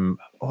cricket from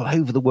all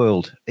over the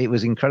world, it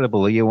was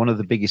incredible. One of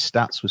the biggest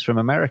stats was from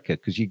America,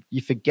 because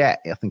you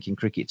forget, I think, in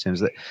cricket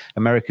terms, that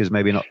America is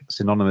maybe not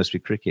synonymous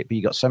with cricket, but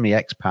you got so many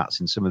expats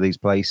in some of these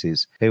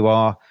places who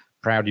are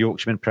proud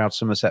Yorkshiremen, proud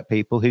Somerset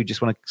people who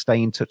just want to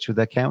stay in touch with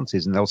their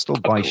counties, and they'll still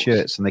buy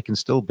shirts and they can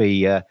still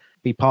be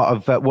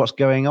part of what's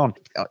going on.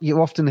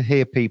 You often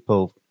hear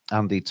people,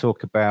 Andy,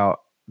 talk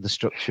about the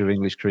structure of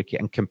English cricket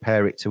and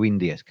compare it to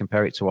India,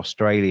 compare it to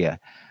Australia.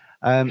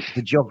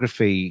 The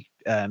geography,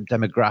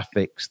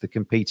 demographics, the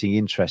competing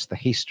interests, the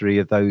history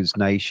of those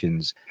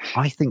nations,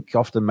 I think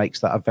often makes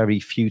that a very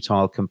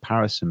futile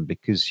comparison,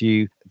 because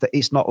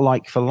it's not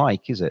like for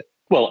like, is it?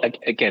 Well,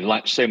 again,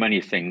 like so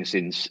many things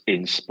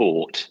in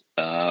sport,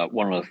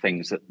 one of the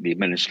things that the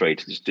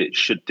administrators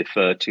should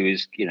defer to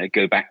is,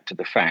 go back to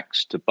the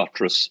facts to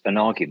buttress an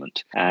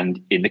argument.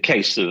 And in the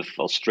case of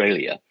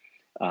Australia,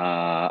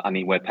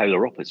 we're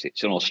polar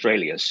opposites. In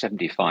Australia,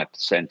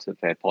 75% of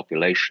their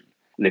population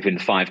live in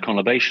 5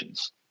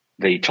 conurbations.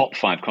 The top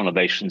 5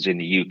 conurbations in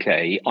the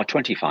UK are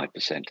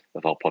 25%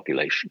 of our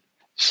population.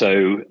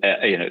 So,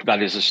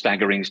 that is a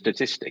staggering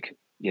statistic.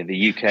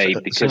 The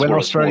UK, because so when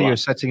Australia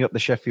is setting up the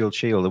Sheffield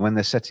Shield, and when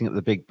they're setting up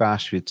the Big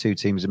Bash with 2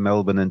 teams in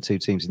Melbourne and 2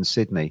 teams in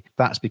Sydney,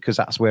 that's because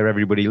that's where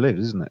everybody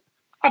lives, isn't it?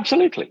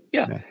 Absolutely,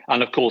 yeah.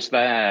 And of course,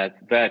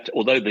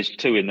 although there's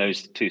 2 in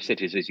those 2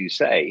 cities, as you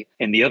say,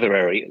 in the other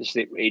areas,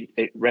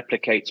 it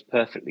replicates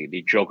perfectly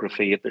the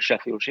geography of the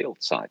Sheffield Shield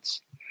sites.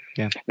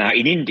 Yeah. Now,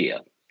 in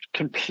India,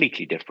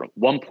 completely different.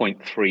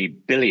 1.3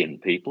 billion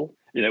people,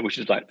 which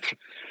is like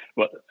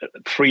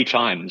 3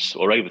 times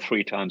or over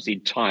 3 times the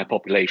entire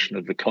population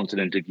of the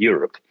continent of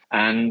Europe.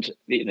 And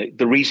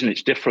the reason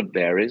it's different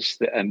there is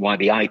and why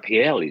the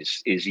IPL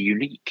is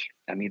unique.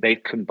 I mean,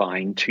 they've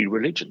combined 2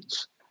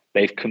 religions.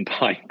 They've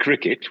combined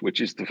cricket,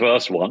 which is the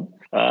first one,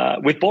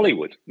 with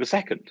Bollywood, the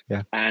second.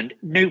 Yeah. And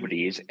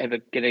nobody is ever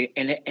getting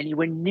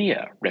anywhere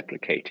near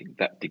replicating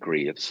that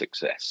degree of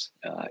success.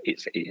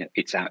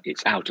 It's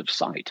out of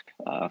sight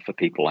for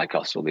people like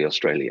us or the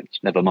Australians,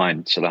 never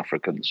mind South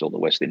Africans or the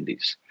West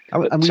Indies.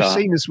 And we've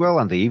seen as well,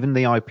 Andy, even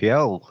the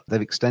IPL,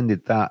 they've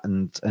extended that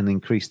and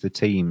increased the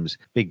teams.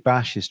 Big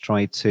Bash has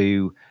tried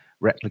to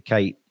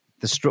replicate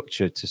the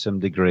structure to some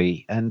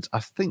degree. And I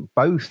think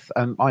both,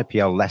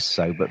 IPL less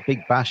so, but Big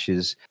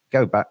Bashes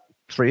go back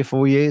 3 or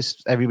 4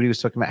 years. Everybody was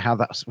talking about how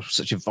that's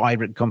such a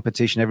vibrant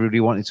competition. Everybody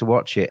wanted to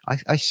watch it.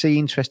 I see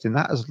interest in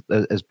that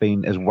as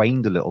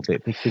waned a little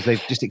bit, because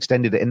they've just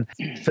extended it. And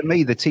for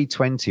me, the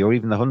T20 or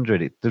even the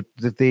 100,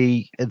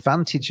 the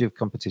advantage of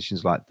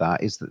competitions like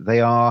that is that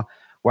they are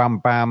wham,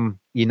 bam,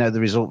 the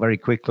result very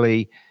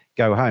quickly,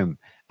 go home.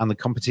 And the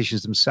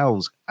competitions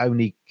themselves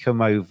only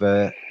come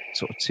over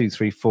sort of 2,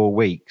 3, 4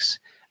 weeks.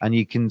 and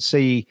you can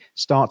see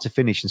start to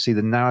finish and see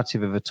the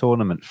narrative of a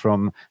tournament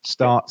from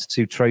start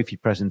to trophy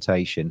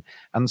presentation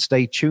and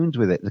stay tuned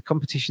with it. The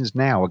competitions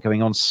now are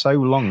going on so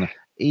long.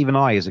 Even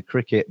I, as a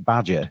cricket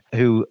badger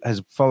who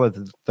has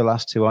followed the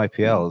last two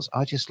IPLs,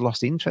 I just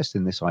lost interest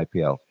in this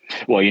IPL.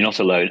 Well, you're not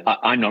alone.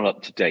 I'm not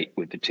up to date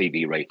with the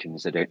TV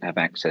ratings. I don't have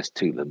access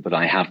to them, but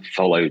I have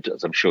followed,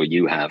 as I'm sure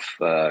you have,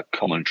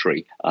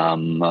 commentary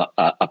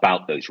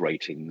about those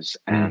ratings.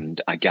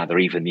 And I gather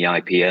even the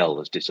IPL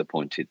was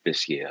disappointed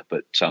this year.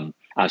 But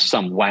as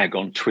some wag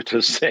on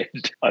Twitter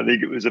said, I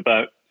think it was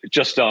about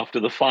just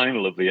after the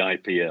final of the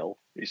IPL,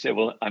 he said,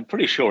 well, I'm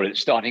pretty sure it's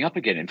starting up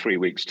again in 3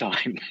 weeks'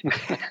 time.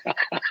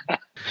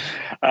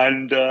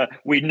 And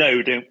we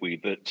know, don't we,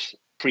 that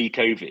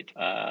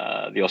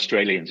pre-COVID, the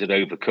Australians had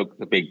overcooked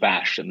the Big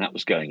Bash, and that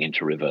was going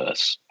into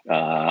reverse.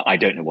 I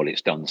don't know what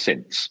it's done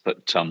since.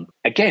 But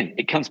again,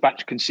 it comes back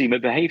to consumer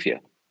behaviour,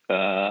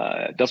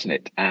 doesn't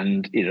it?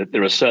 And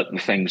there are certain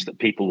things that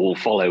people will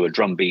follow a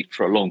drumbeat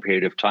for a long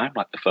period of time,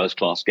 like the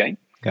first-class game.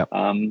 Yep.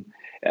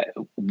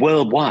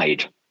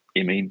 Worldwide,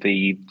 I mean,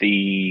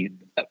 the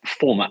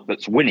format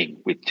that's winning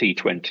with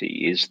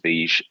T20 is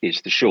the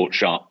short,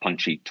 sharp,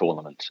 punchy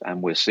tournament.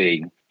 And we're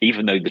seeing,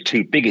 even though the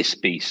two biggest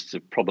beasts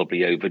have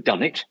probably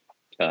overdone it,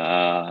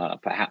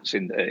 perhaps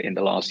in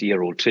the last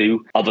year or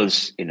two,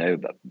 others,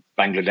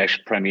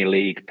 Bangladesh Premier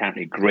League,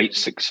 apparently great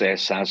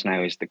success, as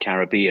now is the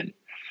Caribbean.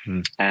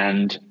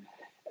 And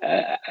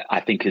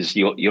I think, as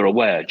you're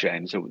aware,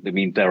 James, I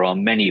mean, there are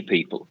many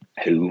people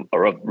who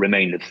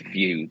remain of the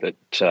view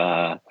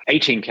that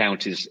 18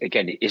 count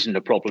isn't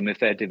a problem if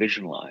they're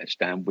divisionalised.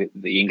 And with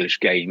the English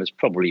game has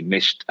probably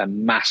missed a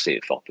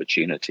massive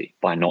opportunity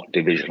by not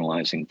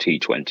divisionalising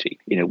T20.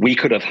 We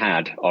could have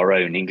had our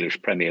own English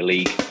Premier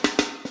League.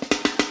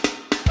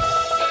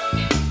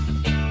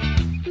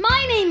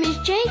 My name is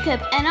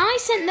Jacob, and I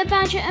sent the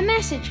Badger a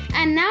message,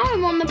 and now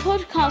I'm on the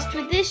podcast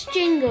with this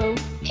jingle.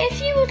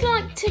 If you would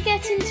like to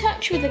get in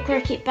touch with the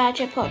Cricket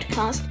Badger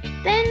podcast,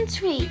 then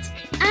tweet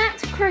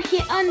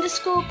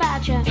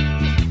 @cricket_badger.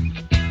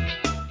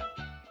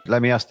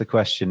 Let me ask the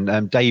question.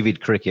 David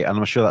Cricket, and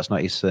I'm sure that's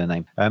not his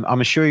surname.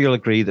 I'm sure you'll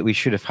agree that we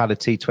should have had a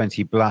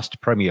T20 Blast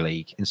Premier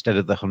League instead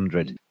of the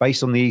 100.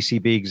 Based on the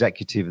ECB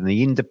executive and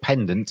the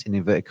independent, in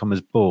inverted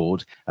commas,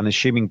 board, and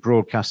assuming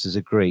broadcasters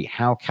agree,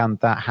 how can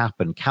that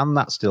happen? Can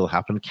that still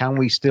happen? Can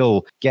we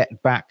still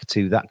get back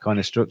to that kind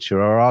of structure?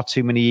 Or are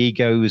too many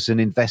egos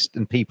and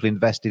people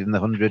invested in the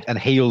 100 and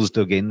heels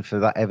dug in for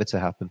that ever to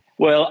happen?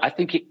 Well, I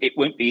think it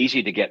won't be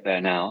easy to get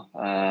there now.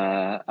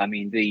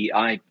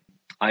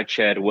 I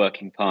chaired a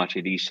working party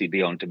at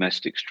ECB on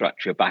domestic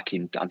structure back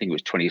in, I think it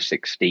was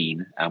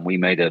 2016, and we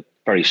made a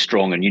very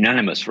strong and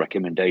unanimous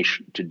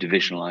recommendation to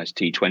divisionalise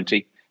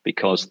T20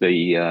 because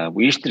we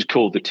used to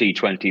call the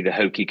T20 the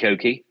hokey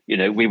cokey.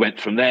 We went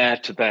from there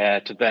to there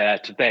to there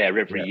to there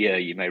every year.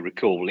 You may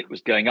recall it was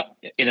going up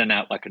in and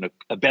out like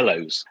a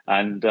bellows,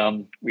 and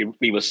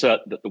we were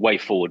certain that the way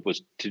forward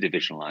was to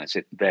divisionalise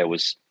it.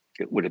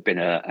 It would have been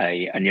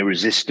an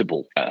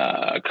irresistible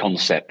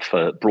concept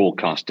for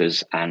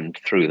broadcasters and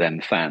through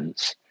them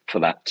fans for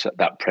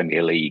that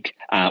Premier League,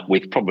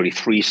 with probably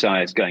three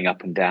sides going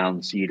up and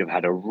down. So you'd have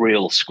had a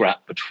real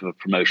scrap for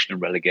promotion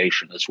and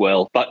relegation as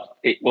well. But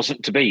it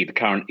wasn't to be. The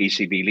current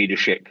ECB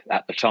leadership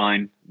at the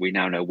time, we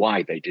now know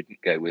why they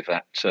didn't go with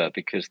that,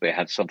 because they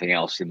had something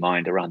else in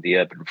mind around the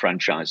urban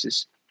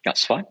franchises.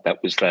 That's fine.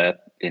 That was their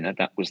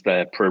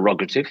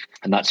prerogative,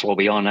 and that's why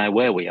we are now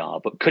where we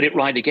are. But could it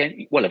ride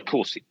again? Well, of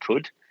course it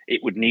could.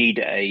 It would need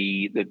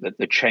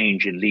the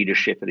change in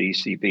leadership at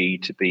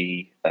ECB to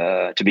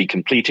be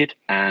completed.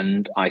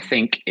 And I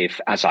think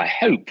as I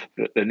hope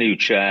that the new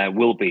chair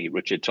will be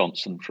Richard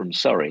Thompson from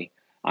Surrey,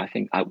 I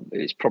think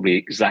it's probably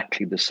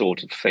exactly the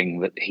sort of thing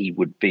that he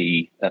would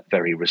be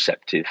very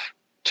receptive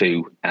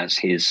to, as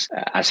he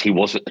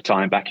was at the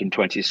time back in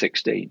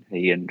 2016.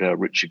 He and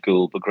Richard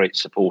Gould were great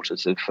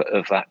supporters of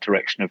that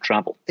direction of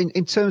travel.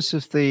 In terms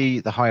of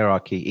the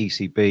hierarchy,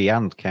 ECB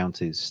and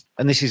counties,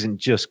 and this isn't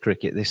just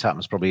cricket, this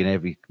happens probably in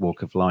every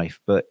walk of life,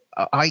 but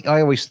I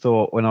always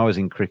thought when I was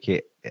in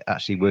cricket,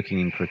 actually working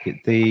in cricket,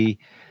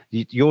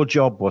 your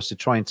job was to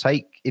try and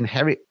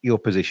inherit your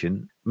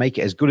position, make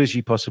it as good as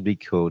you possibly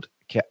can,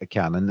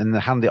 and then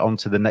hand it on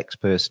to the next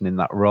person in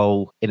that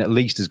role in at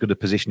least as good a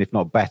position, if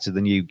not better,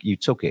 than you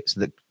took it.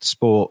 So that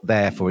sport,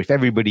 therefore, if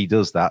everybody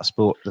does that,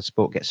 the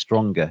sport gets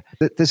stronger.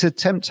 There's a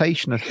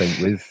temptation, I think,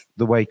 with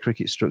the way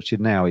cricket's structured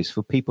now, is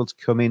for people to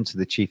come into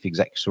the chief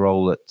exec's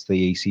role at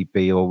the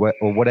ECB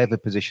or whatever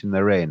position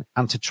they're in,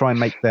 and to try and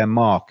make their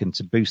mark and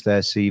to boost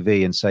their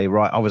CV and say,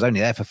 right, I was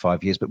only there for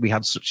 5 years, but we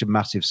had such a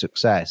massive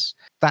success.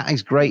 That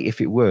is great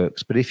if it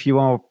works, but if you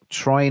are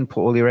trying to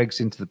put all your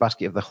eggs into the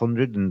basket of the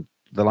 100 and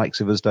the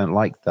likes of us don't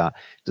like that,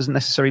 it doesn't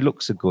necessarily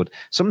look so good.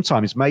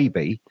 Sometimes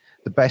maybe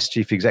the best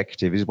chief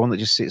executive is one that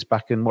just sits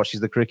back and watches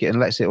the cricket and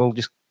lets it all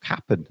just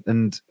happen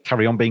and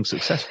carry on being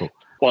successful.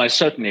 Well, I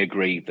certainly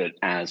agree that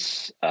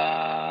as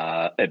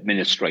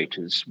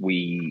administrators,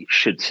 we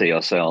should see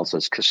ourselves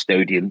as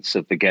custodians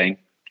of the game.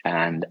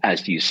 And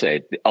as you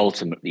said,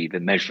 ultimately the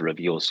measure of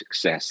your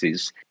success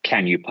is,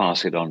 can you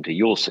pass it on to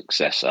your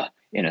successor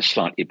in a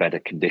slightly better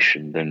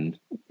condition than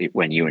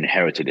when you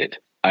inherited it?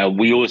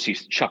 We always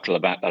used to chuckle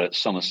about that at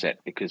Somerset,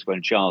 because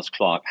when Giles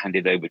Clarke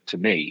handed over to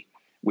me,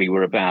 we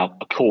were about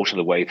a quarter of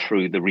the way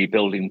through the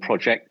rebuilding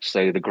project,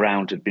 so the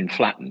ground had been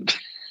flattened.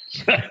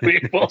 So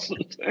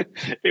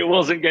it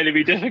wasn't going to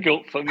be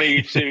difficult for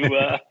me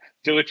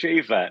to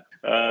achieve that,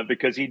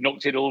 because he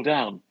knocked it all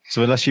down.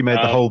 So unless you made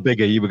the hole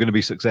bigger, you were going to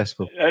be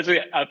successful.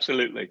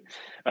 Absolutely.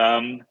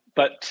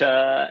 But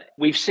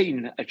we've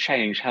seen a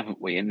change,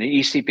 haven't we? And the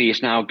ECB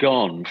has now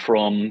gone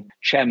from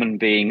chairman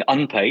being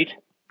unpaid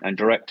and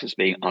directors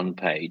being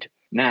unpaid.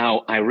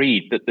 Now I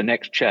read that the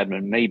next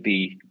chairman may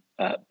be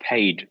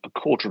paid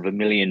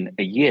 $250,000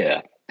 a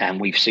year. And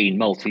we've seen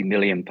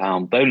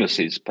multi-million-pound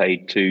bonuses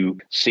paid to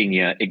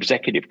senior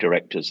executive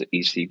directors at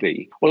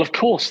ECB. Well, of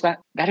course,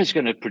 that is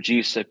going to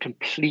produce a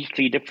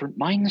completely different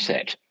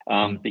mindset,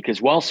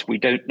 because whilst we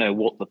don't know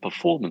what the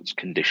performance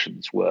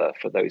conditions were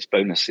for those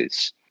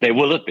bonuses, there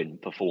will have been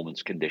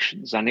performance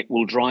conditions, and it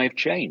will drive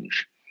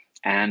change.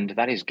 And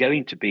that is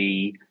going to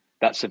be,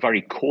 that's a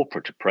very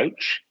corporate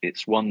approach.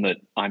 It's one that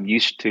I'm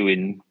used to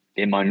in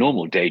my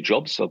normal day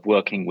jobs of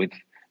working with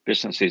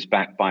businesses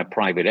backed by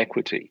private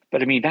equity.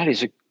 But I mean, that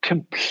is a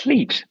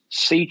complete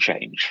sea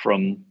change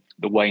from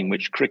the way in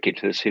which cricket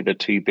has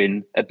hitherto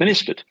been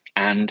administered.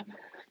 And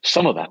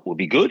some of that will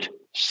be good,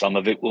 some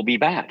of it will be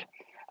bad.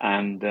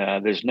 And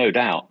there's no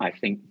doubt, I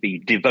think the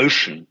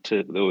devotion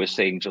to, we were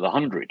saying, to the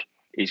 100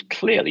 is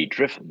clearly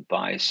driven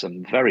by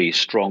some very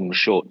strong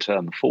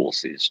short-term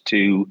forces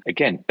to,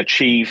 again,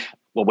 achieve,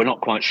 well, we're not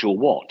quite sure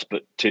what,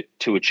 but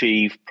to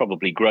achieve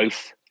probably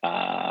growth,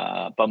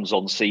 bums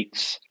on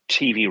seats,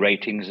 TV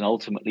ratings, and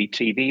ultimately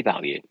TV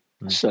value.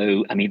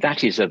 So, I mean,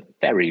 that is a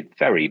very,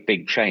 very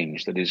big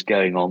change that is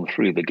going on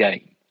through the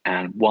game,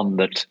 and one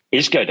that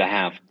is going to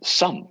have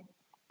some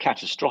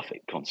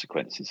catastrophic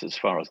consequences as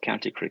far as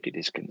county cricket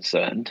is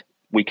concerned.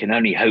 We can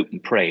only hope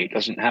and pray it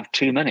doesn't have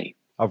too many.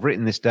 I've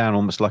written this down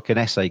almost like an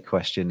essay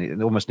question.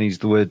 It almost needs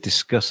the word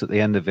discuss at the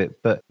end of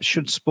it. But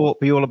should sport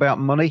be all about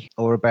money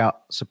or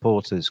about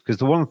supporters? Because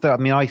the one thing, I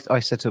mean, I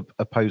set up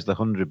oppose the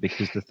 100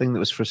 because the thing that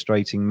was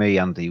frustrating me,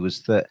 Andy,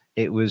 was that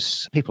it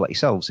was people like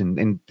yourselves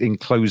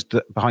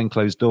behind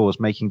closed doors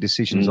making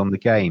decisions on the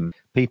game.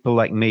 People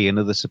like me and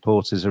other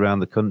supporters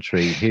around the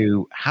country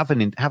who have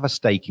a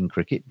stake in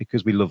cricket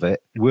because we love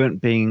it,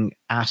 weren't being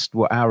asked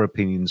what our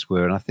opinions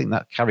were. And I think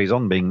that carries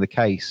on being the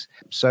case.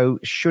 So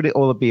should it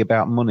all be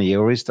about money,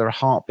 or is there a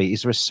heartbeat?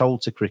 Is there a soul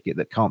to cricket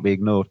that can't be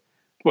ignored?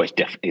 Well, it's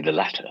definitely the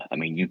latter. I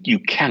mean, you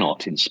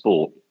cannot in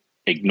sport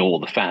ignore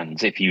the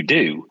fans. If you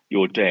do,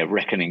 your day of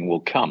reckoning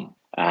will come.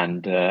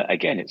 And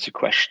again, it's a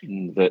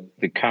question that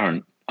the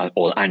current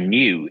and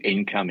new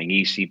incoming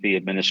ECB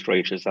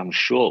administrators, I'm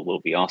sure, will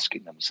be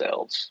asking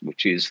themselves,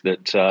 which is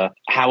that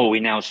how are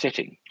we now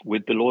sitting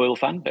with the loyal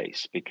fan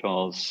base?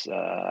 Because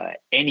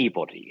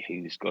anybody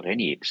who's got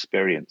any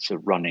experience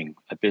of running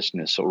a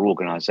business or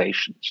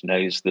organizations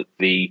knows that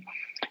the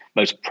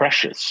most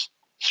precious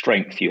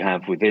strength you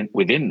have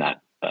within that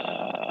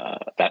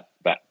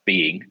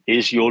being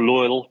is your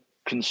loyal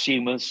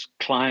consumers,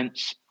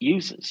 clients,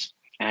 users.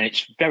 And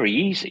it's very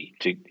easy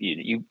to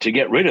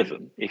get rid of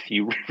them if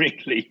you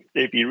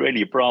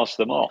really brass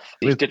them off.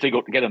 It's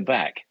difficult to get them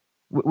back.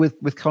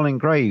 With Colin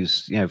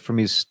Graves, from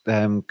his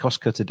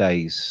cost cutter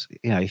days,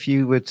 if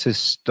you were to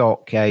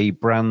stock a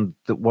brand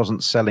that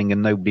wasn't selling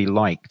and nobody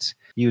liked,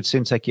 you would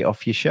soon take it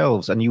off your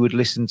shelves, and you would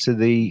listen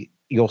to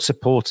your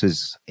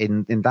supporters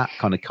in that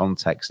kind of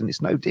context. And it's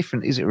no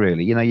different, is it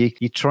really?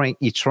 You're trying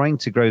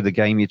to grow the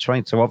game. You're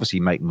trying to obviously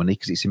make money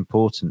because it's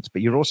important,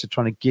 but you're also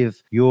trying to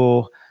give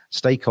your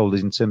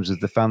stakeholders in terms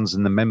of the fans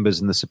and the members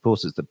and the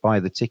supporters that buy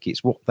the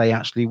tickets what they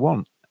actually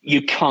want.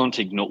 You can't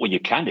ignore, well, you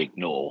can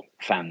ignore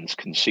fans,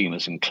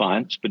 consumers and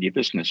clients, but your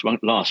business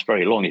won't last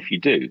very long if you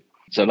do.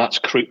 So that's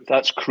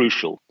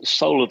crucial. The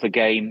soul of the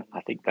game, I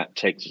think that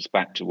takes us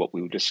back to what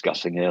we were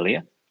discussing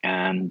earlier.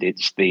 And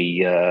it's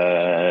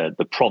the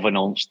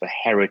provenance, the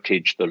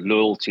heritage, the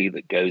loyalty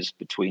that goes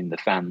between the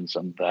fans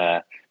and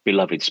their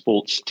beloved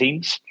sports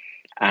teams.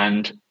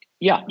 And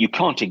yeah, you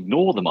can't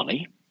ignore the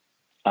money.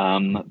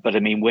 But I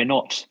mean, we're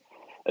not,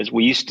 as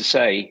we used to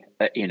say,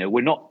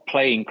 we're not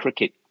playing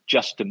cricket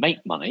just to make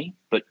money,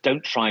 but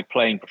don't try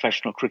playing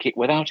professional cricket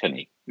without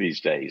any these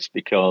days,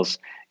 because,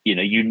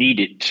 you need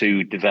it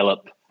to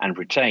develop and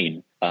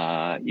retain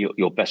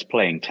your best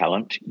playing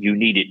talent. You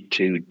need it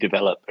to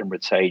develop and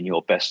retain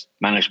your best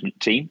management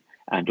team.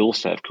 And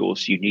also, of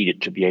course, you need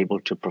it to be able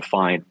to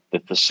provide the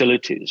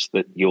facilities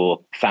that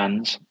your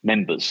fans,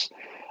 members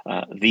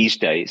these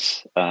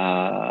days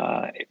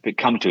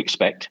come to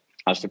expect,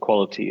 as the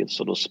quality of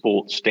sort of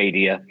sports,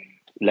 stadia,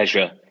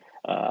 leisure,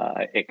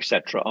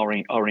 etc.,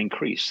 are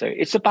increased. So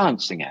it's a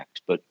balancing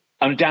act, but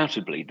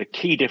undoubtedly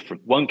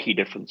one key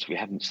difference, we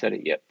haven't said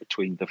it yet,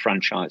 between the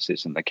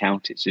franchises and the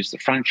counties is the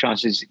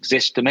franchises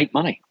exist to make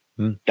money.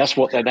 That's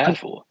what they're there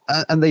for.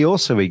 And they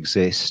also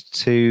exist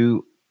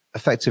to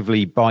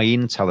effectively buy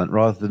in talent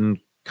rather than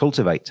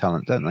cultivate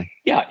talent, don't they?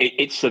 Yeah,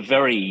 it's a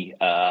very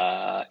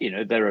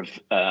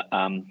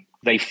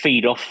they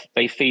feed off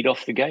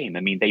the game. I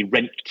mean, they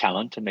rent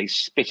talent and they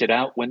spit it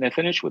out when they're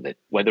finished with it,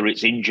 whether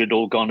it's injured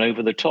or gone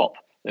over the top.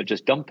 They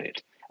just dump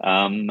it.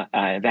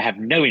 They have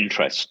no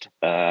interest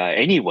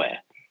anywhere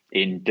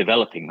in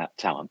developing that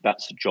talent.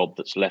 That's a job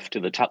that's left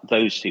to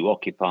those who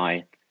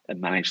occupy and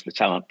manage the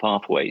talent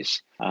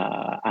pathways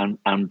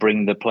and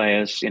bring the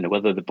players,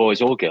 whether the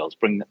boys or girls,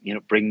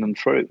 bring them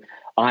through.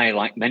 I,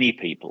 like many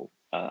people,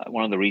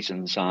 one of the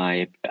reasons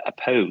I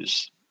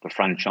oppose the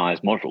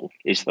franchise model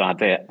is that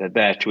they're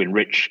there to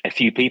enrich a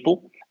few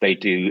people. They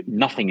do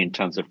nothing in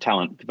terms of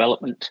talent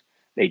development.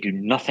 They do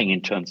nothing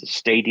in terms of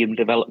stadium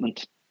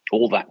development.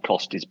 All that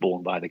cost is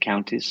borne by the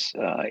counties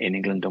in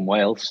England and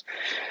Wales.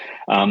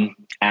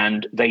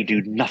 And they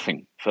do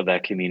nothing for their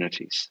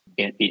communities.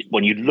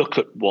 When you look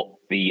at what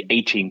the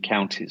 18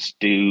 counties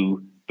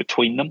do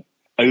between them,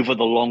 over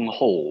the long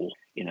haul,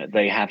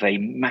 they have a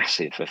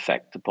massive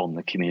effect upon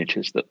the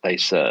communities that they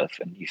serve.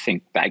 And you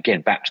think,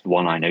 again, back to the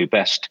one I know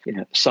best,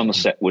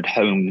 Somerset would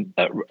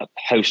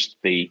host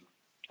the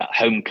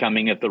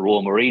homecoming of the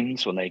Royal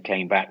Marines when they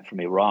came back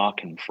from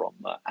Iraq and from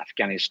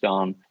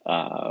Afghanistan.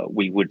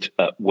 We would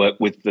work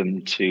with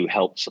them to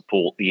help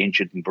support the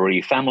injured and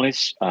bereaved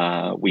families.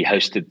 We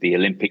hosted the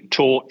Olympic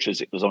Torch as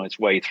it was on its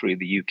way through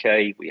the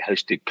UK. We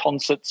hosted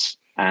concerts.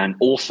 And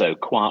also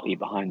quietly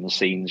behind the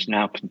scenes,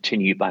 now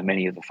continued by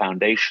many of the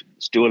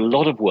foundations, do a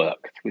lot of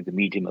work through the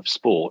medium of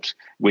sport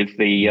with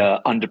the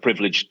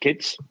underprivileged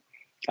kids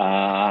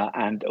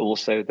and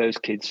also those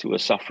kids who are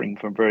suffering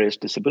from various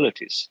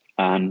disabilities.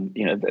 And,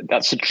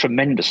 that's a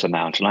tremendous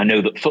amount. And I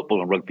know that football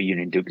and rugby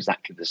union do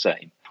exactly the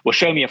same. Well,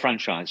 show me a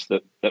franchise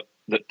that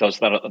does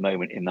that at the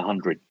moment in the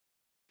 100.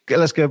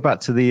 Let's go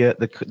back to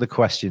the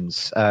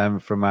questions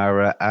from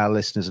our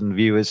listeners and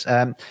viewers.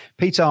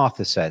 Peter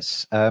Arthur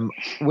says,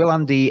 will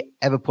Andy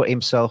ever put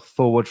himself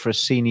forward for a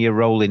senior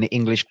role in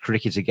English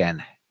cricket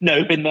again?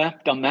 No, been there,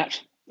 done that.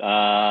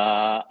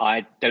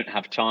 I don't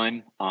have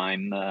time.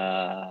 I'm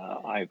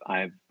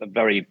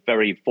very,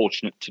 very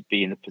fortunate to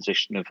be in a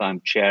position of I'm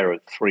chair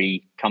of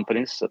 3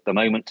 companies at the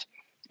moment.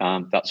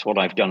 That's what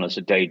I've done as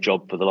a day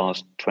job for the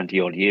last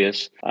 20 odd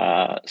years.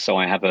 So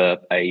I have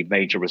a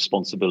major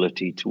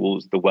responsibility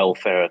towards the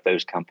welfare of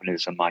those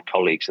companies and my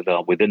colleagues that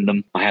are within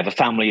them. I have a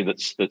family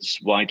that's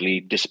widely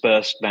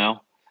dispersed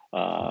now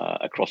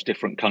across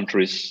different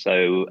countries.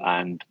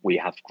 And we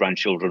have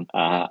grandchildren.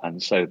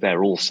 And so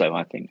they're also,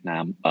 I think,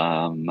 now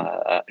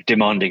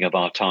demanding of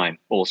our time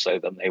also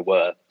than they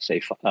were,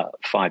 say,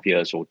 5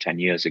 years or 10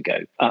 years ago.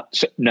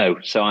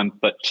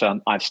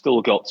 I've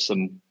still got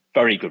some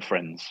very good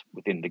friends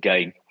within the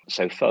game.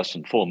 So first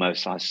and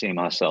foremost, I see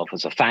myself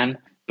as a fan.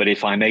 But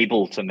if I'm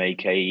able to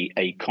make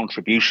a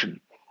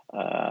contribution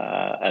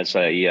as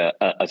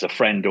a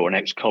friend or an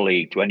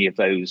ex-colleague to any of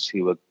those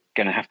who are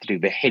going to have to do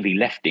the heavy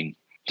lifting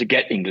to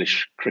get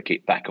English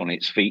cricket back on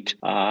its feet,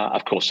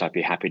 of course, I'd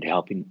be happy to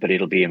help him, but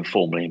it'll be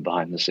informally and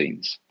behind the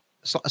scenes.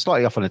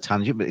 Slightly off on a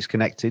tangent, but it's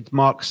connected.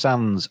 Mark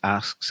Sands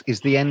asks,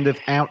 is the end of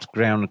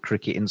outground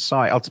cricket in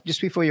sight?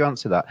 Just before you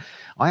answer that,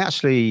 I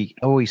actually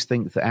always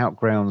think that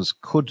outgrounds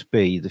could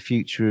be the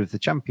future of the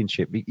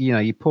championship.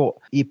 You put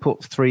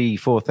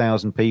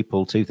 3,000-4,000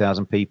 people,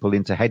 2,000 people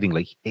into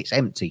Headingley, it's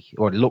empty,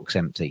 or it looks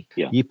empty.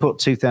 Yeah. You put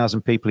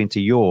 2,000 people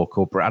into York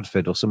or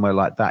Bradford or somewhere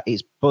like that,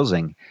 it's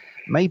buzzing.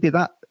 Maybe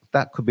that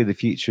could be the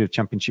future of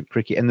championship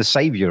cricket and the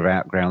saviour of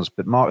outgrounds.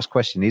 But Mark's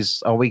question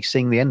is, are we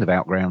seeing the end of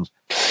outgrounds?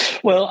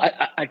 Well,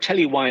 I tell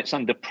you why it's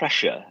under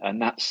pressure,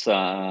 and that's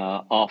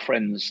our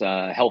friends'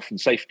 health and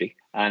safety.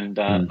 And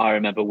I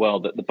remember well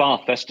that the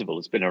Bath Festival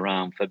has been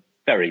around for a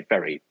very,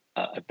 very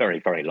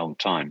long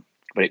time.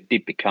 But it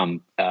did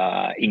become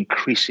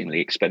increasingly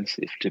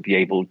expensive to be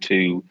able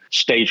to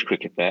stage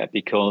cricket there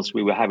because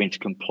we were having to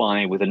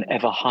comply with an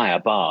ever higher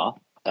bar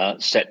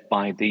set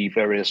by the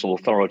various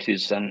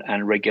authorities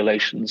and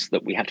regulations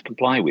that we had to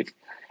comply with.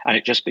 And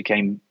it just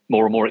became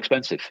more and more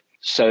expensive.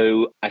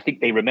 So I think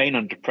they remain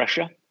under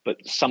pressure. But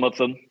some of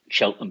them,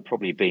 Cheltenham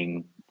probably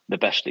being the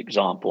best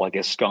example, I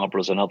guess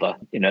Scarborough's another,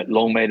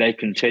 long may they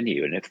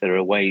continue. And if there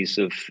are ways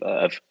of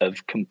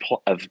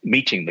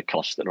meeting the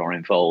costs that are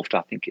involved,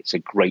 I think it's a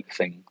great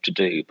thing to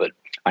do. But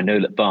I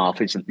know that Bath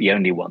isn't the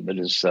only one that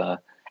has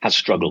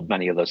struggled.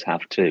 Many others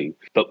have too.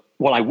 But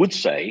what I would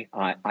say,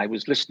 I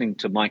was listening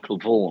to Michael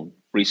Vaughan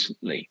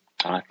recently,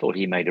 and I thought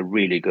he made a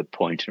really good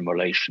point in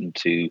relation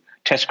to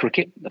Test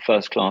cricket, the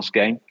first-class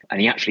game.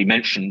 And he actually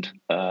mentioned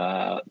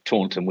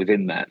Taunton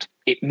within that.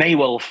 It may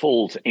well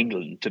fall to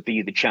England to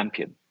be the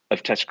champion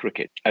of Test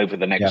cricket over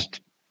the next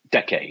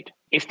decade.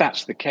 If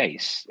that's the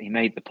case, he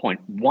made the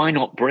point, why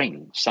not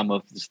bring some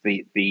of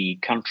the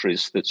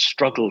countries that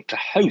struggle to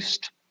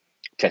host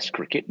Test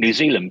cricket, New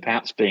Zealand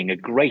perhaps being a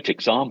great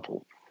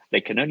example.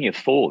 They can only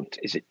afford,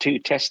 2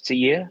 tests a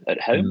year at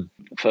home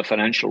for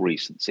financial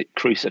reasons. It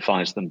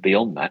crucifies them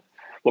beyond that.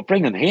 Well,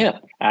 bring them here.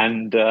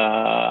 And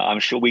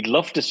I'm sure we'd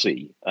love to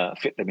see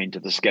fit them into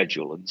the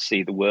schedule and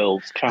see the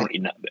world's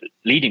currently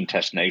leading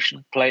test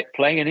nation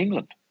playing in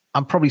England.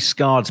 I'm probably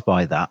scarred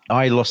by that.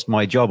 I lost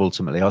my job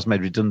ultimately. I was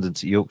made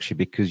redundant at Yorkshire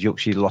because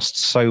Yorkshire lost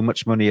so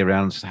much money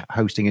around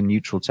hosting a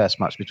neutral test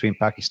match between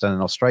Pakistan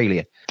and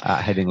Australia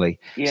at Headingley.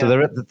 Yeah. So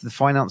the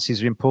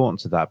finances are important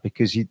to that,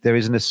 because there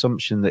is an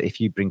assumption that if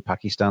you bring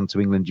Pakistan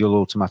to England, you'll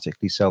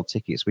automatically sell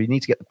tickets. But you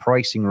need to get the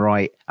pricing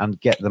right and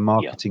get the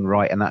marketing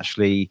right and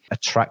actually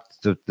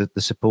attract the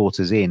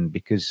supporters in,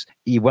 because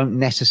you won't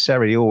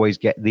necessarily always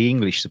get the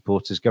English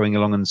supporters going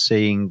along and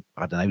seeing,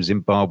 I don't know,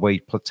 Zimbabwe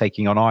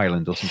taking on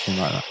Ireland or something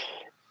like that.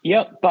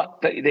 Yeah,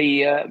 but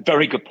the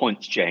very good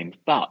points, James.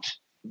 But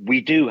we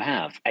do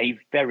have a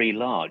very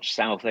large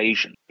South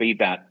Asian, be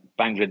that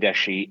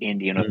Bangladeshi,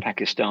 Indian, or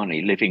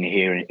Pakistani, living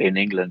here in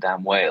England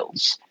and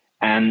Wales.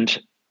 And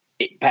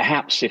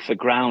perhaps if a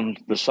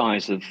ground the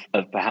size of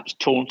perhaps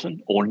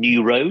Taunton or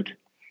New Road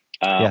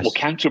or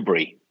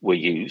Canterbury were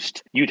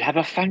used, you'd have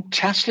a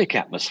fantastic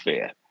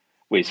atmosphere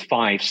with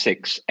 5,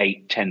 6,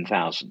 8,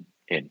 10,000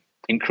 in.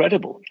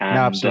 Incredible, and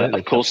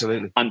absolutely, of course,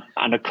 absolutely.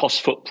 And a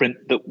cost footprint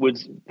that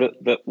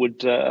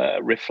would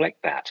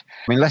reflect that.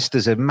 I mean,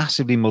 Leicester's a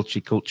massively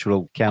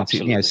multicultural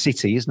county,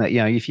 city, isn't it?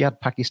 If you had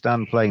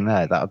Pakistan playing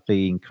there, that would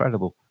be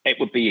incredible. It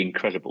would be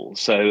incredible.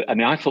 So, I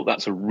mean, I thought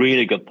that's a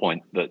really good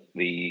point that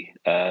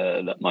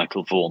that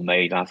Michael Vaughan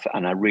made,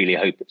 and I really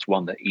hope it's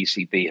one that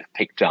ECB have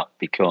picked up,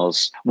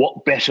 because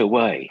what better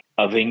way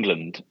of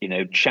England,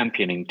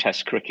 championing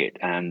Test cricket,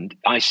 and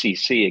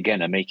ICC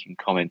again are making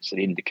comments that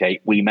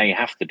indicate we may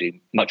have to do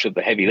much of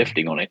the heavy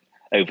lifting on it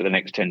over the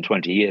next 10,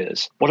 20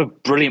 years. What a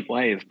brilliant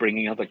way of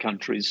bringing other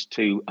countries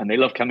to, and they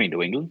love coming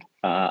to England,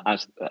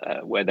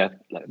 where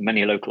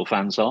many local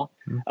fans are.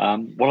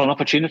 What an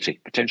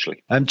opportunity,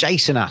 potentially.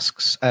 Jason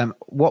asks,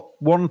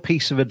 what one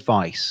piece of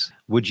advice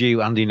would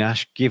you, Andy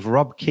Nash, give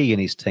Rob Key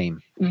and his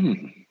team?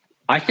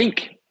 I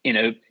think,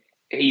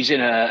 he's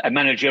in a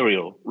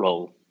managerial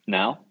role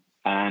now,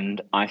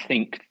 and I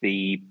think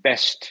the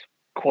best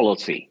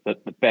quality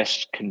that the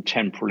best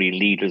contemporary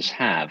leaders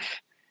have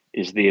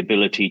is the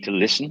ability to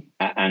listen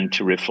and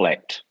to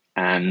reflect.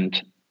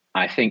 And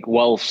I think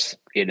whilst,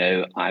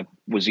 I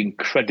was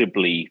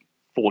incredibly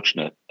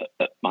fortunate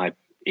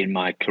in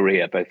my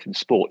career, both in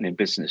sport and in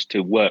business,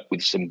 to work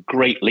with some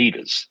great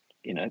leaders.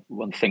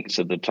 One thinks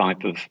of the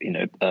type of,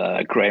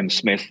 Graham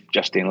Smith,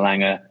 Justin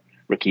Langer,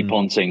 Ricky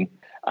Ponting,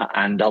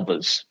 and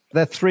others.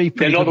 They're three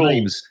pretty good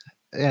names.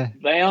 Yeah,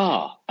 they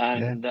are,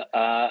 and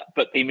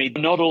but I mean,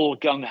 not all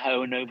gung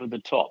ho and over the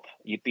top.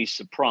 You'd be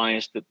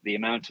surprised at the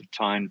amount of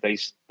time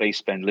they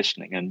spend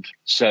listening. And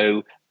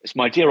so, as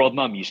my dear old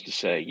mum used to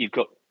say, you've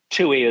got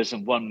 2 ears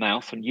and 1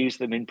 mouth, and use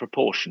them in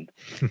proportion.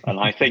 And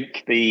I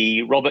think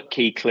the Robert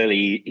Key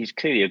he's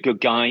clearly a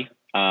good guy.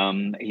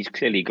 He's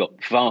clearly got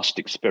vast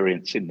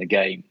experience in the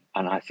game,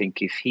 and I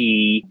think if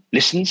he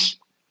listens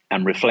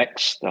and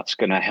reflects, that's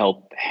going to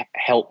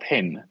help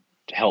him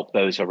to help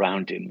those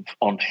around him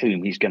on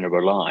whom he's going to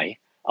rely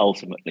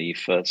ultimately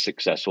for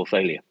success or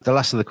failure. The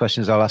last of the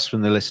questions I'll ask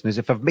from the listeners.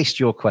 If I've missed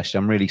your question,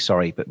 I'm really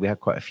sorry, but we had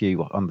quite a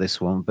few on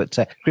this one. But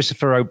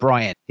Christopher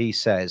O'Brien, he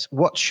says,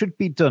 what should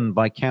be done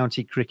by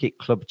county cricket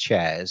club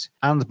chairs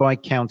and by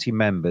county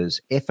members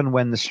if and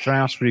when the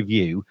Strauss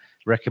Review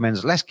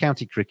recommends less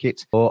county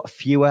cricket or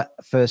fewer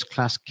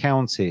first-class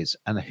counties?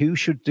 And who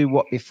should do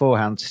what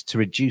beforehand to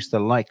reduce the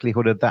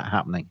likelihood of that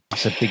happening?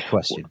 That's a big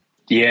question.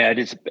 Yeah, it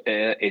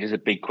is a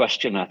big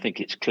question. I think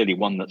it's clearly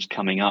one that's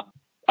coming up.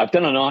 I've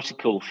done an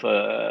article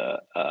for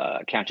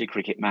County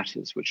Cricket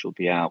Matters, which will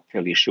be out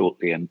fairly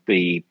shortly. And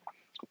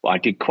I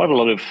did quite a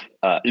lot of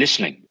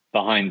listening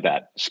behind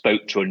that,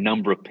 spoke to a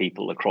number of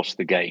people across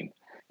the game,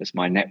 as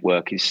my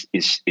network is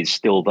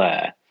still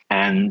there.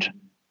 And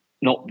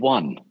not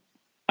one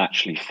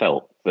actually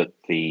felt that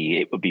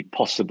it would be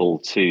possible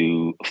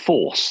to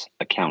force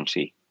a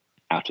county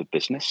out of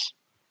business,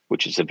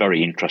 which is a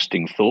very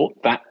interesting thought.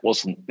 That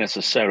wasn't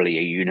necessarily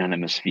a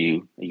unanimous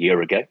view a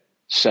year ago.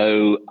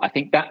 So I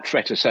think that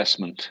threat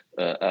assessment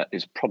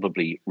is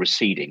probably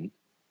receding.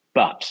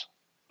 But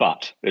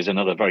there's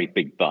another very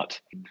big but.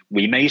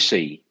 We may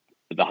see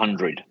the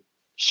 100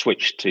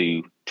 switch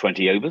to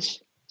 20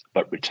 overs,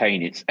 but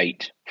retain its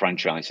 8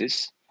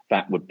 franchises.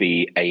 That would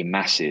be a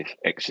massive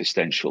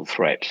existential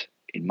threat,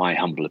 in my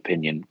humble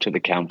opinion, to the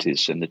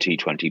counties and the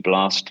T20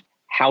 blast.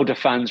 How do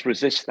fans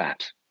resist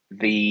that?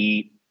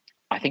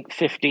 I think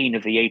 15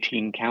 of the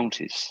 18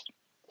 counties,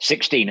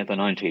 16 of the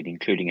 19,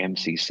 including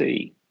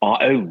MCC, are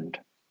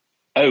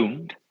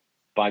owned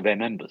by their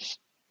members.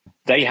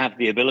 They have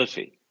the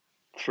ability,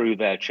 through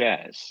their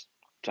chairs,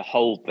 to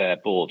hold their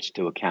boards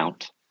to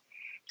account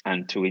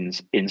and to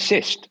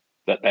insist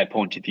that their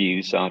point of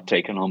views are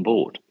taken on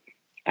board.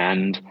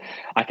 And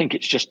I think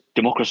it's just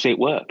democracy at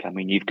work. I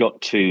mean, you've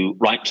got to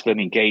write to them,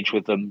 engage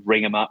with them,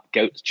 ring them up,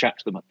 go to chat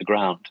to them at the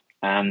ground,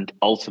 and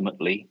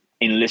ultimately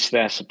enlist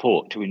their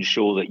support to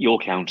ensure that your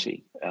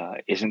county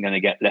isn't going to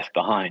get left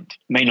behind.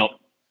 May not,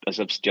 as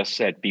I've just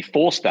said, be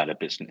forced out of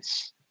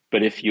business.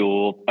 But if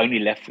you're only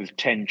left with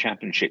 10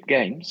 championship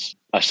games,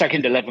 a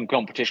second 11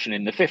 competition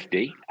in the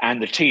 50,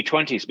 and the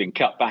T20 has been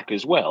cut back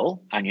as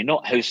well, and you're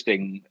not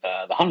hosting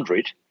the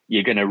 100,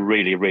 you're going to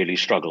really, really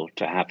struggle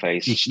to have a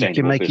sustainable You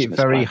can make it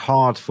very plan.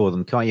 hard for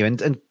them, can't you?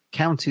 And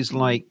counties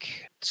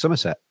like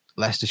Somerset,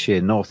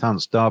 Leicestershire,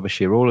 Northants,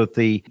 Derbyshire, all of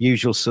the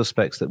usual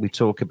suspects that we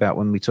talk about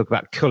when we talk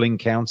about culling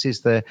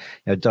counties.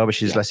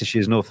 Derbyshire's,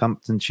 Leicestershire's,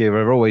 Northamptonshire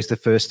are always the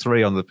first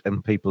three on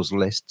people's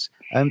lists.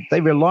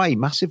 They rely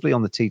massively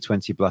on the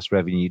T20 Blast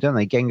revenue, don't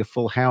they? Getting a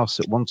full house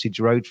at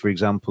Wantage Road, for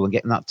example, and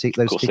getting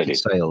those ticket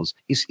sales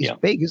is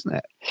big, isn't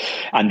it?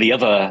 And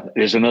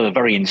there's another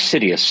very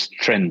insidious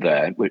trend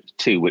there,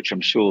 which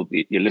I'm sure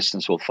your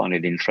listeners will find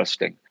it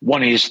interesting.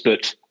 One is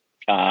that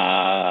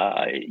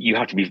you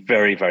have to be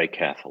very, very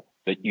careful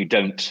that you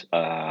don't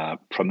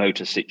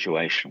promote a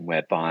situation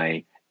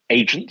whereby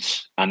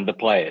agents and the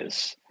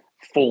players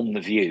form the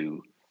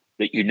view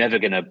that you're never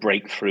going to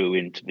break through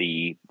into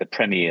the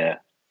premier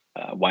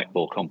white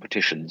ball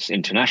competitions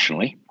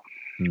internationally,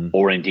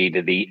 or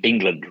indeed the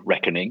England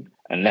reckoning,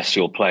 unless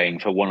you're playing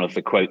for one of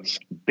the, quotes,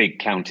 big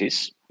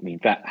counties. I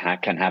mean,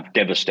 that can have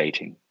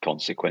devastating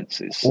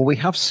consequences. Well, we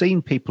have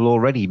seen people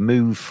already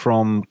move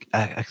from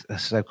a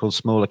so-called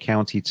smaller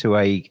county to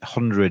a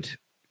 100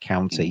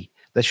 county.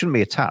 They shouldn't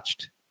be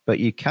attached, but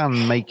you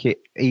can make it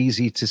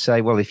easy to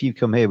say, well, if you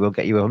come here, we'll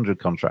get you a 100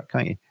 contract,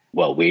 can't you?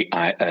 Well,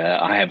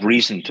 I have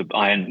reason to.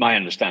 My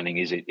understanding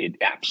is it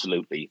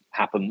absolutely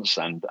happens,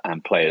 and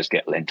players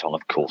get lent on.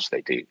 Of course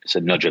they do. It's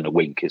a nudge and a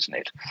wink, isn't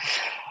it?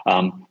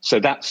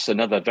 So that's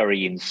another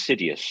very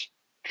insidious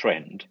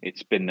trend.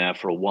 It's been there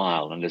for a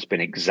while and has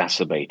been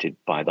exacerbated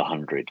by the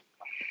 100.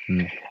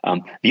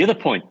 The other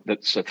point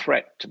that's a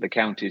threat to the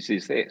counties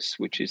is this,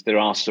 which is there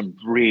are some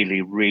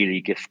really,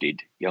 really gifted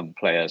young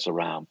players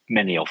around,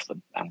 many of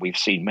them, and we've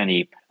seen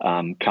many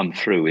come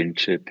through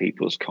into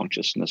people's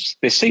consciousness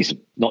this season,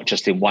 not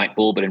just in white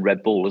ball, but in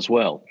red ball as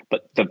well.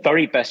 But the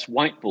very best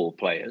white ball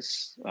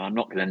players, I'm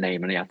not going to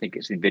name any, I think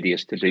it's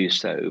invidious to do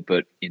so,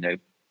 but,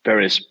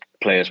 various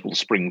players will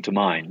spring to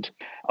mind,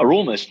 are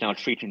almost now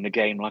treating the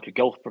game like a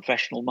golf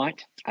professional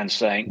might and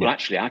saying, well,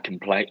 actually, I can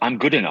play. I'm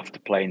good enough to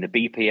play in the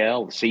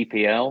BPL, the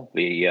CPL,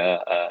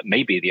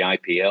 maybe the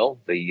IPL,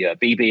 the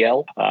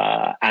BBL,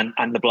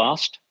 and the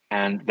Blast.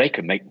 And they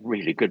can make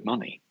really good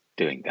money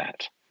doing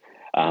that.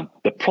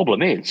 The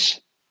problem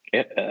is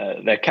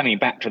they're coming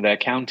back to their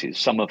counties,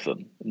 some of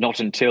them,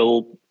 not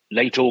until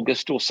late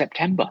August or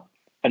September.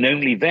 And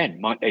only then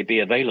might they be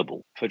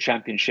available for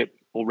championship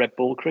or red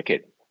ball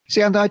cricket.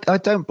 See, and I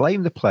don't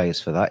blame the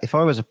players for that. If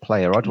I was a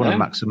player, I'd want to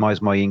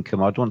maximise my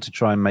income. I'd want to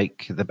try and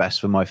make the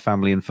best for my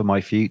family and for my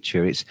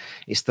future. It's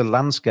the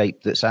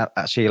landscape that's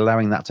actually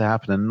allowing that to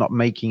happen and not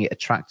making it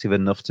attractive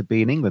enough to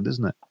be in England,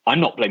 isn't it?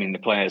 I'm not blaming the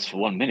players for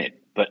 1 minute.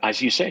 But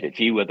as you said, if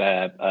you were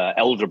their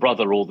elder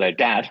brother or their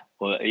dad,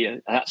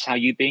 that's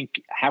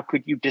how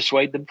could you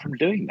dissuade them from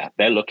doing that?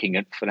 They're looking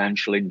at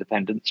financial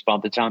independence by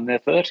the time they're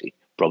 30,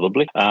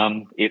 probably.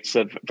 It's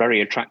a very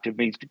attractive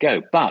means to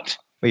go. But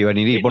well, you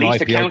only need one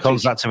IPL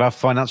contract to have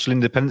financial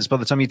independence by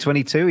the time you're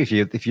 22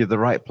 if you're the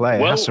right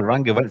player. Well,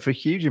 Hasaranga went for a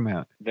huge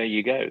amount. There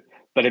you go.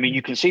 But I mean,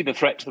 you can see the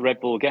threat to the red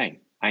ball game,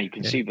 and you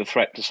can see the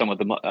threat to some of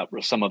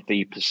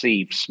the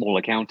perceived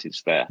smaller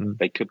counties there.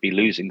 They could be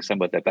losing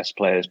some of their best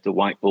players to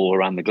white ball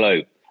around the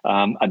globe.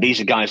 And these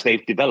are guys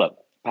they've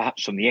developed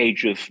perhaps from the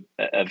age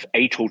of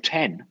 8 or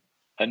 10,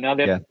 and now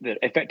they're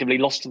effectively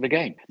lost to the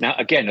game. Now,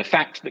 again, a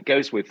fact that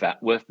goes with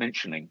that, worth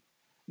mentioning,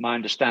 my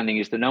understanding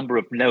is the number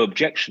of no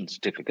objection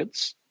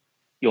certificates.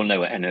 You'll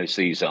know what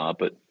NOCs are,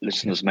 but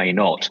listeners may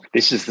not.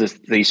 This is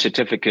the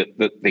certificate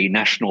that the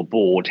national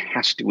board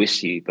has to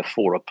issue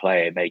before a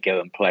player may go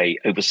and play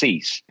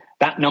overseas.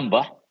 That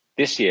number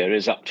this year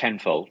is up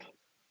tenfold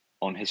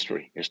on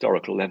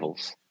historical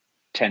levels.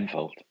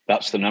 Tenfold.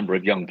 That's the number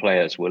of young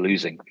players we're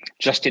losing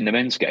just in the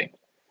men's game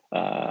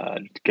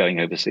going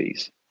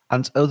overseas.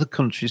 And other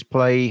countries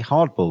play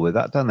hardball with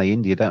that, don't they?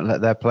 India don't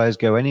let their players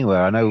go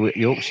anywhere. I know at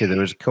Yorkshire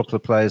there was a couple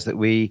of players that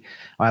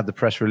I had the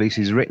press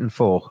releases written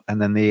for, and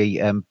then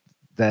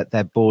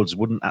their boards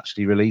wouldn't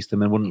actually release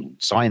them and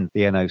wouldn't sign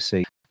the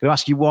NOC. I'm going to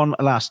ask you one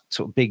last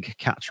sort of big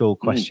catch-all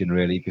question,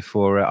 really,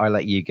 before I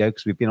let you go,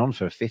 because we've been on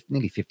for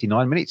nearly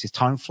 59 minutes.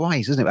 Time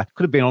flies, doesn't it?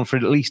 Could have been on for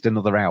at least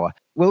another hour.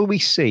 Will we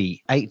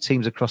see 8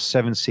 teams across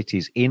 7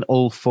 cities in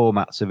all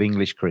formats of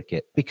English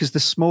cricket? Because the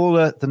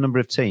smaller the number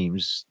of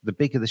teams, the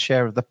bigger the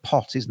share of the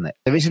pot, isn't it?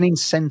 There is an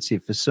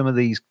incentive for some of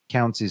these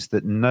counties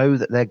that know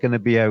that they're going to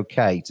be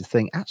okay to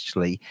think,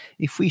 actually,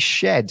 if we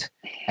shed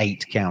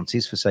 8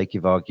 counties, for sake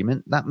of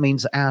argument, that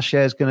means that our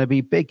share is going to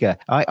be bigger.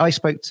 I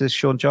spoke to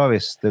Sean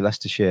Jarvis, the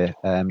Leicestershire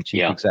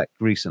chief exec,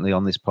 recently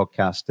on this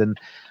podcast, and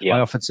I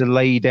offered to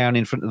lay down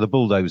in front of the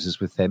bulldozers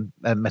with him,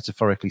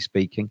 metaphorically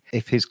speaking,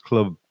 if his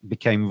club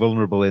became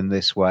vulnerable in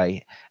this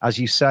way. As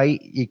you say,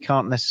 you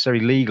can't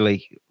necessarily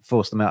legally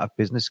force them out of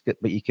business,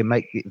 but you can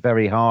make it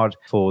very hard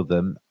for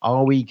them.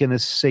 Are we going to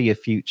see a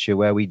future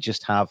where we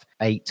just have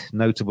 8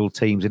 notable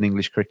teams in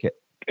English cricket?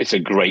 It's a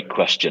great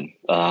question.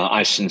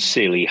 I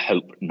sincerely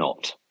hope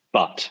not.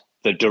 But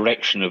the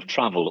direction of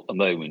travel at the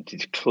moment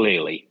is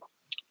clearly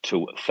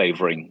to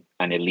favouring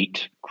an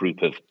elite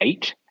group of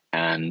 8,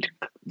 and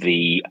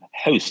the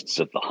hosts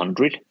of the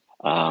 100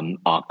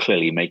 are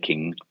clearly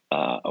making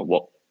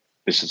what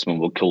businessmen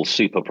would call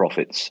super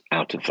profits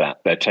out of that.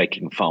 They're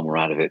taking far more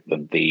out of it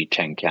than the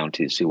 10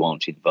 counties who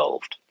aren't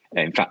involved.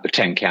 In fact, the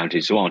 10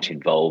 counties who aren't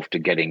involved are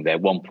getting their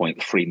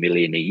 1.3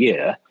 million a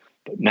year.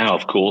 But now,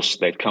 of course,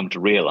 they've come to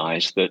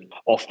realise that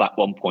off that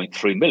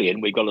 1.3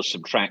 million, we've got to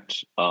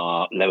subtract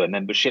lower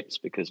memberships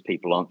because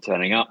people aren't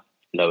turning up,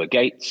 lower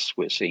gates.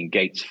 We're seeing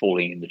gates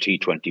falling in the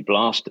T20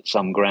 Blast at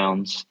some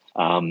grounds.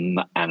 And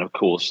of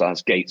course,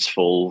 as gates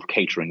fall,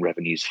 catering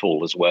revenues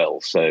fall as well.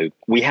 So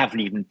we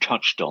haven't even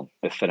touched on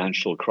the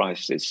financial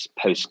crisis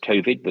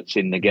post-COVID that's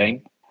in the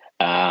game.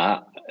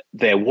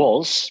 There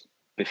was,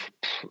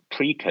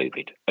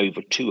 pre-COVID,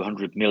 over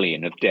 200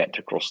 million of debt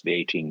across the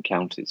 18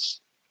 counties.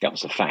 That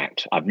was a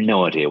fact. I've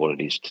no idea what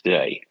it is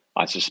today.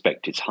 I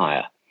suspect it's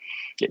higher.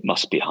 It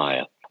must be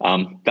higher.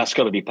 That's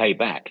got to be paid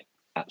back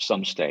at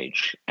some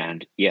stage.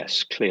 And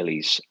yes,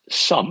 clearly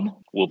some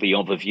will be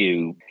of the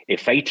view,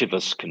 if 8 of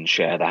us can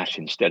share that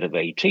instead of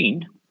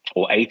 18,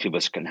 or 8 of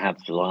us can have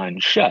the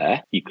lion's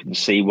share, you can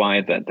see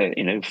why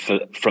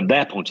that, from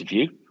their point of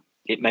view,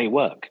 it may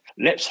work.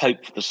 Let's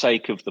hope, for the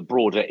sake of the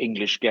broader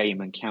English game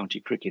and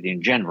county cricket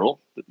in general,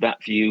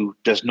 that view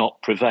does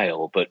not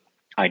prevail. But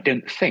I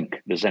don't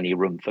think there's any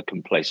room for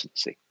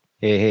complacency.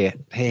 Here.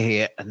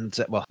 And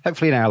well,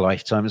 hopefully in our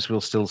lifetimes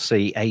we'll still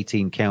see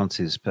 18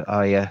 counties, but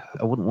I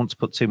wouldn't want to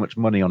put too much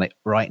money on it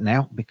right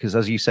now because,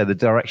 as you said, the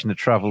direction of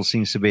travel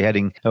seems to be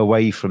heading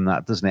away from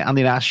that, doesn't it?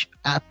 Andy Nash,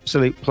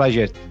 absolute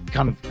pleasure.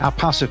 Kind of our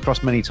paths have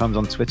crossed many times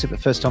on Twitter,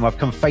 but first time I've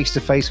come face to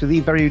face with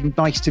you. Very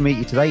nice to meet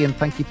you today, and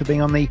thank you for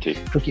being on the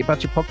Cricket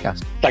Badger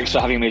podcast. Thanks for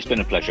having me. It's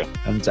been a pleasure.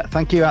 And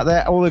thank you out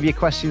there, all of your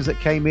questions that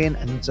came in,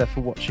 and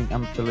for watching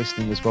and for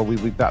listening as well.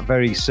 We'll be back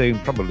very soon,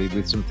 probably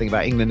with something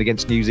about England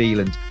against New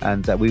Zealand.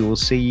 And we will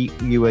see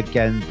you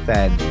again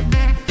then.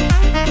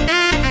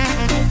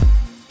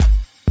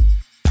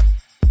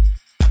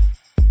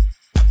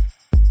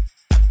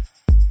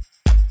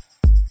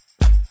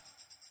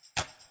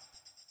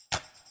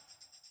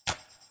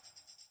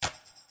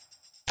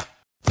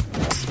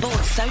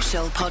 Sports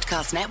Social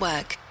Podcast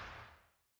Network.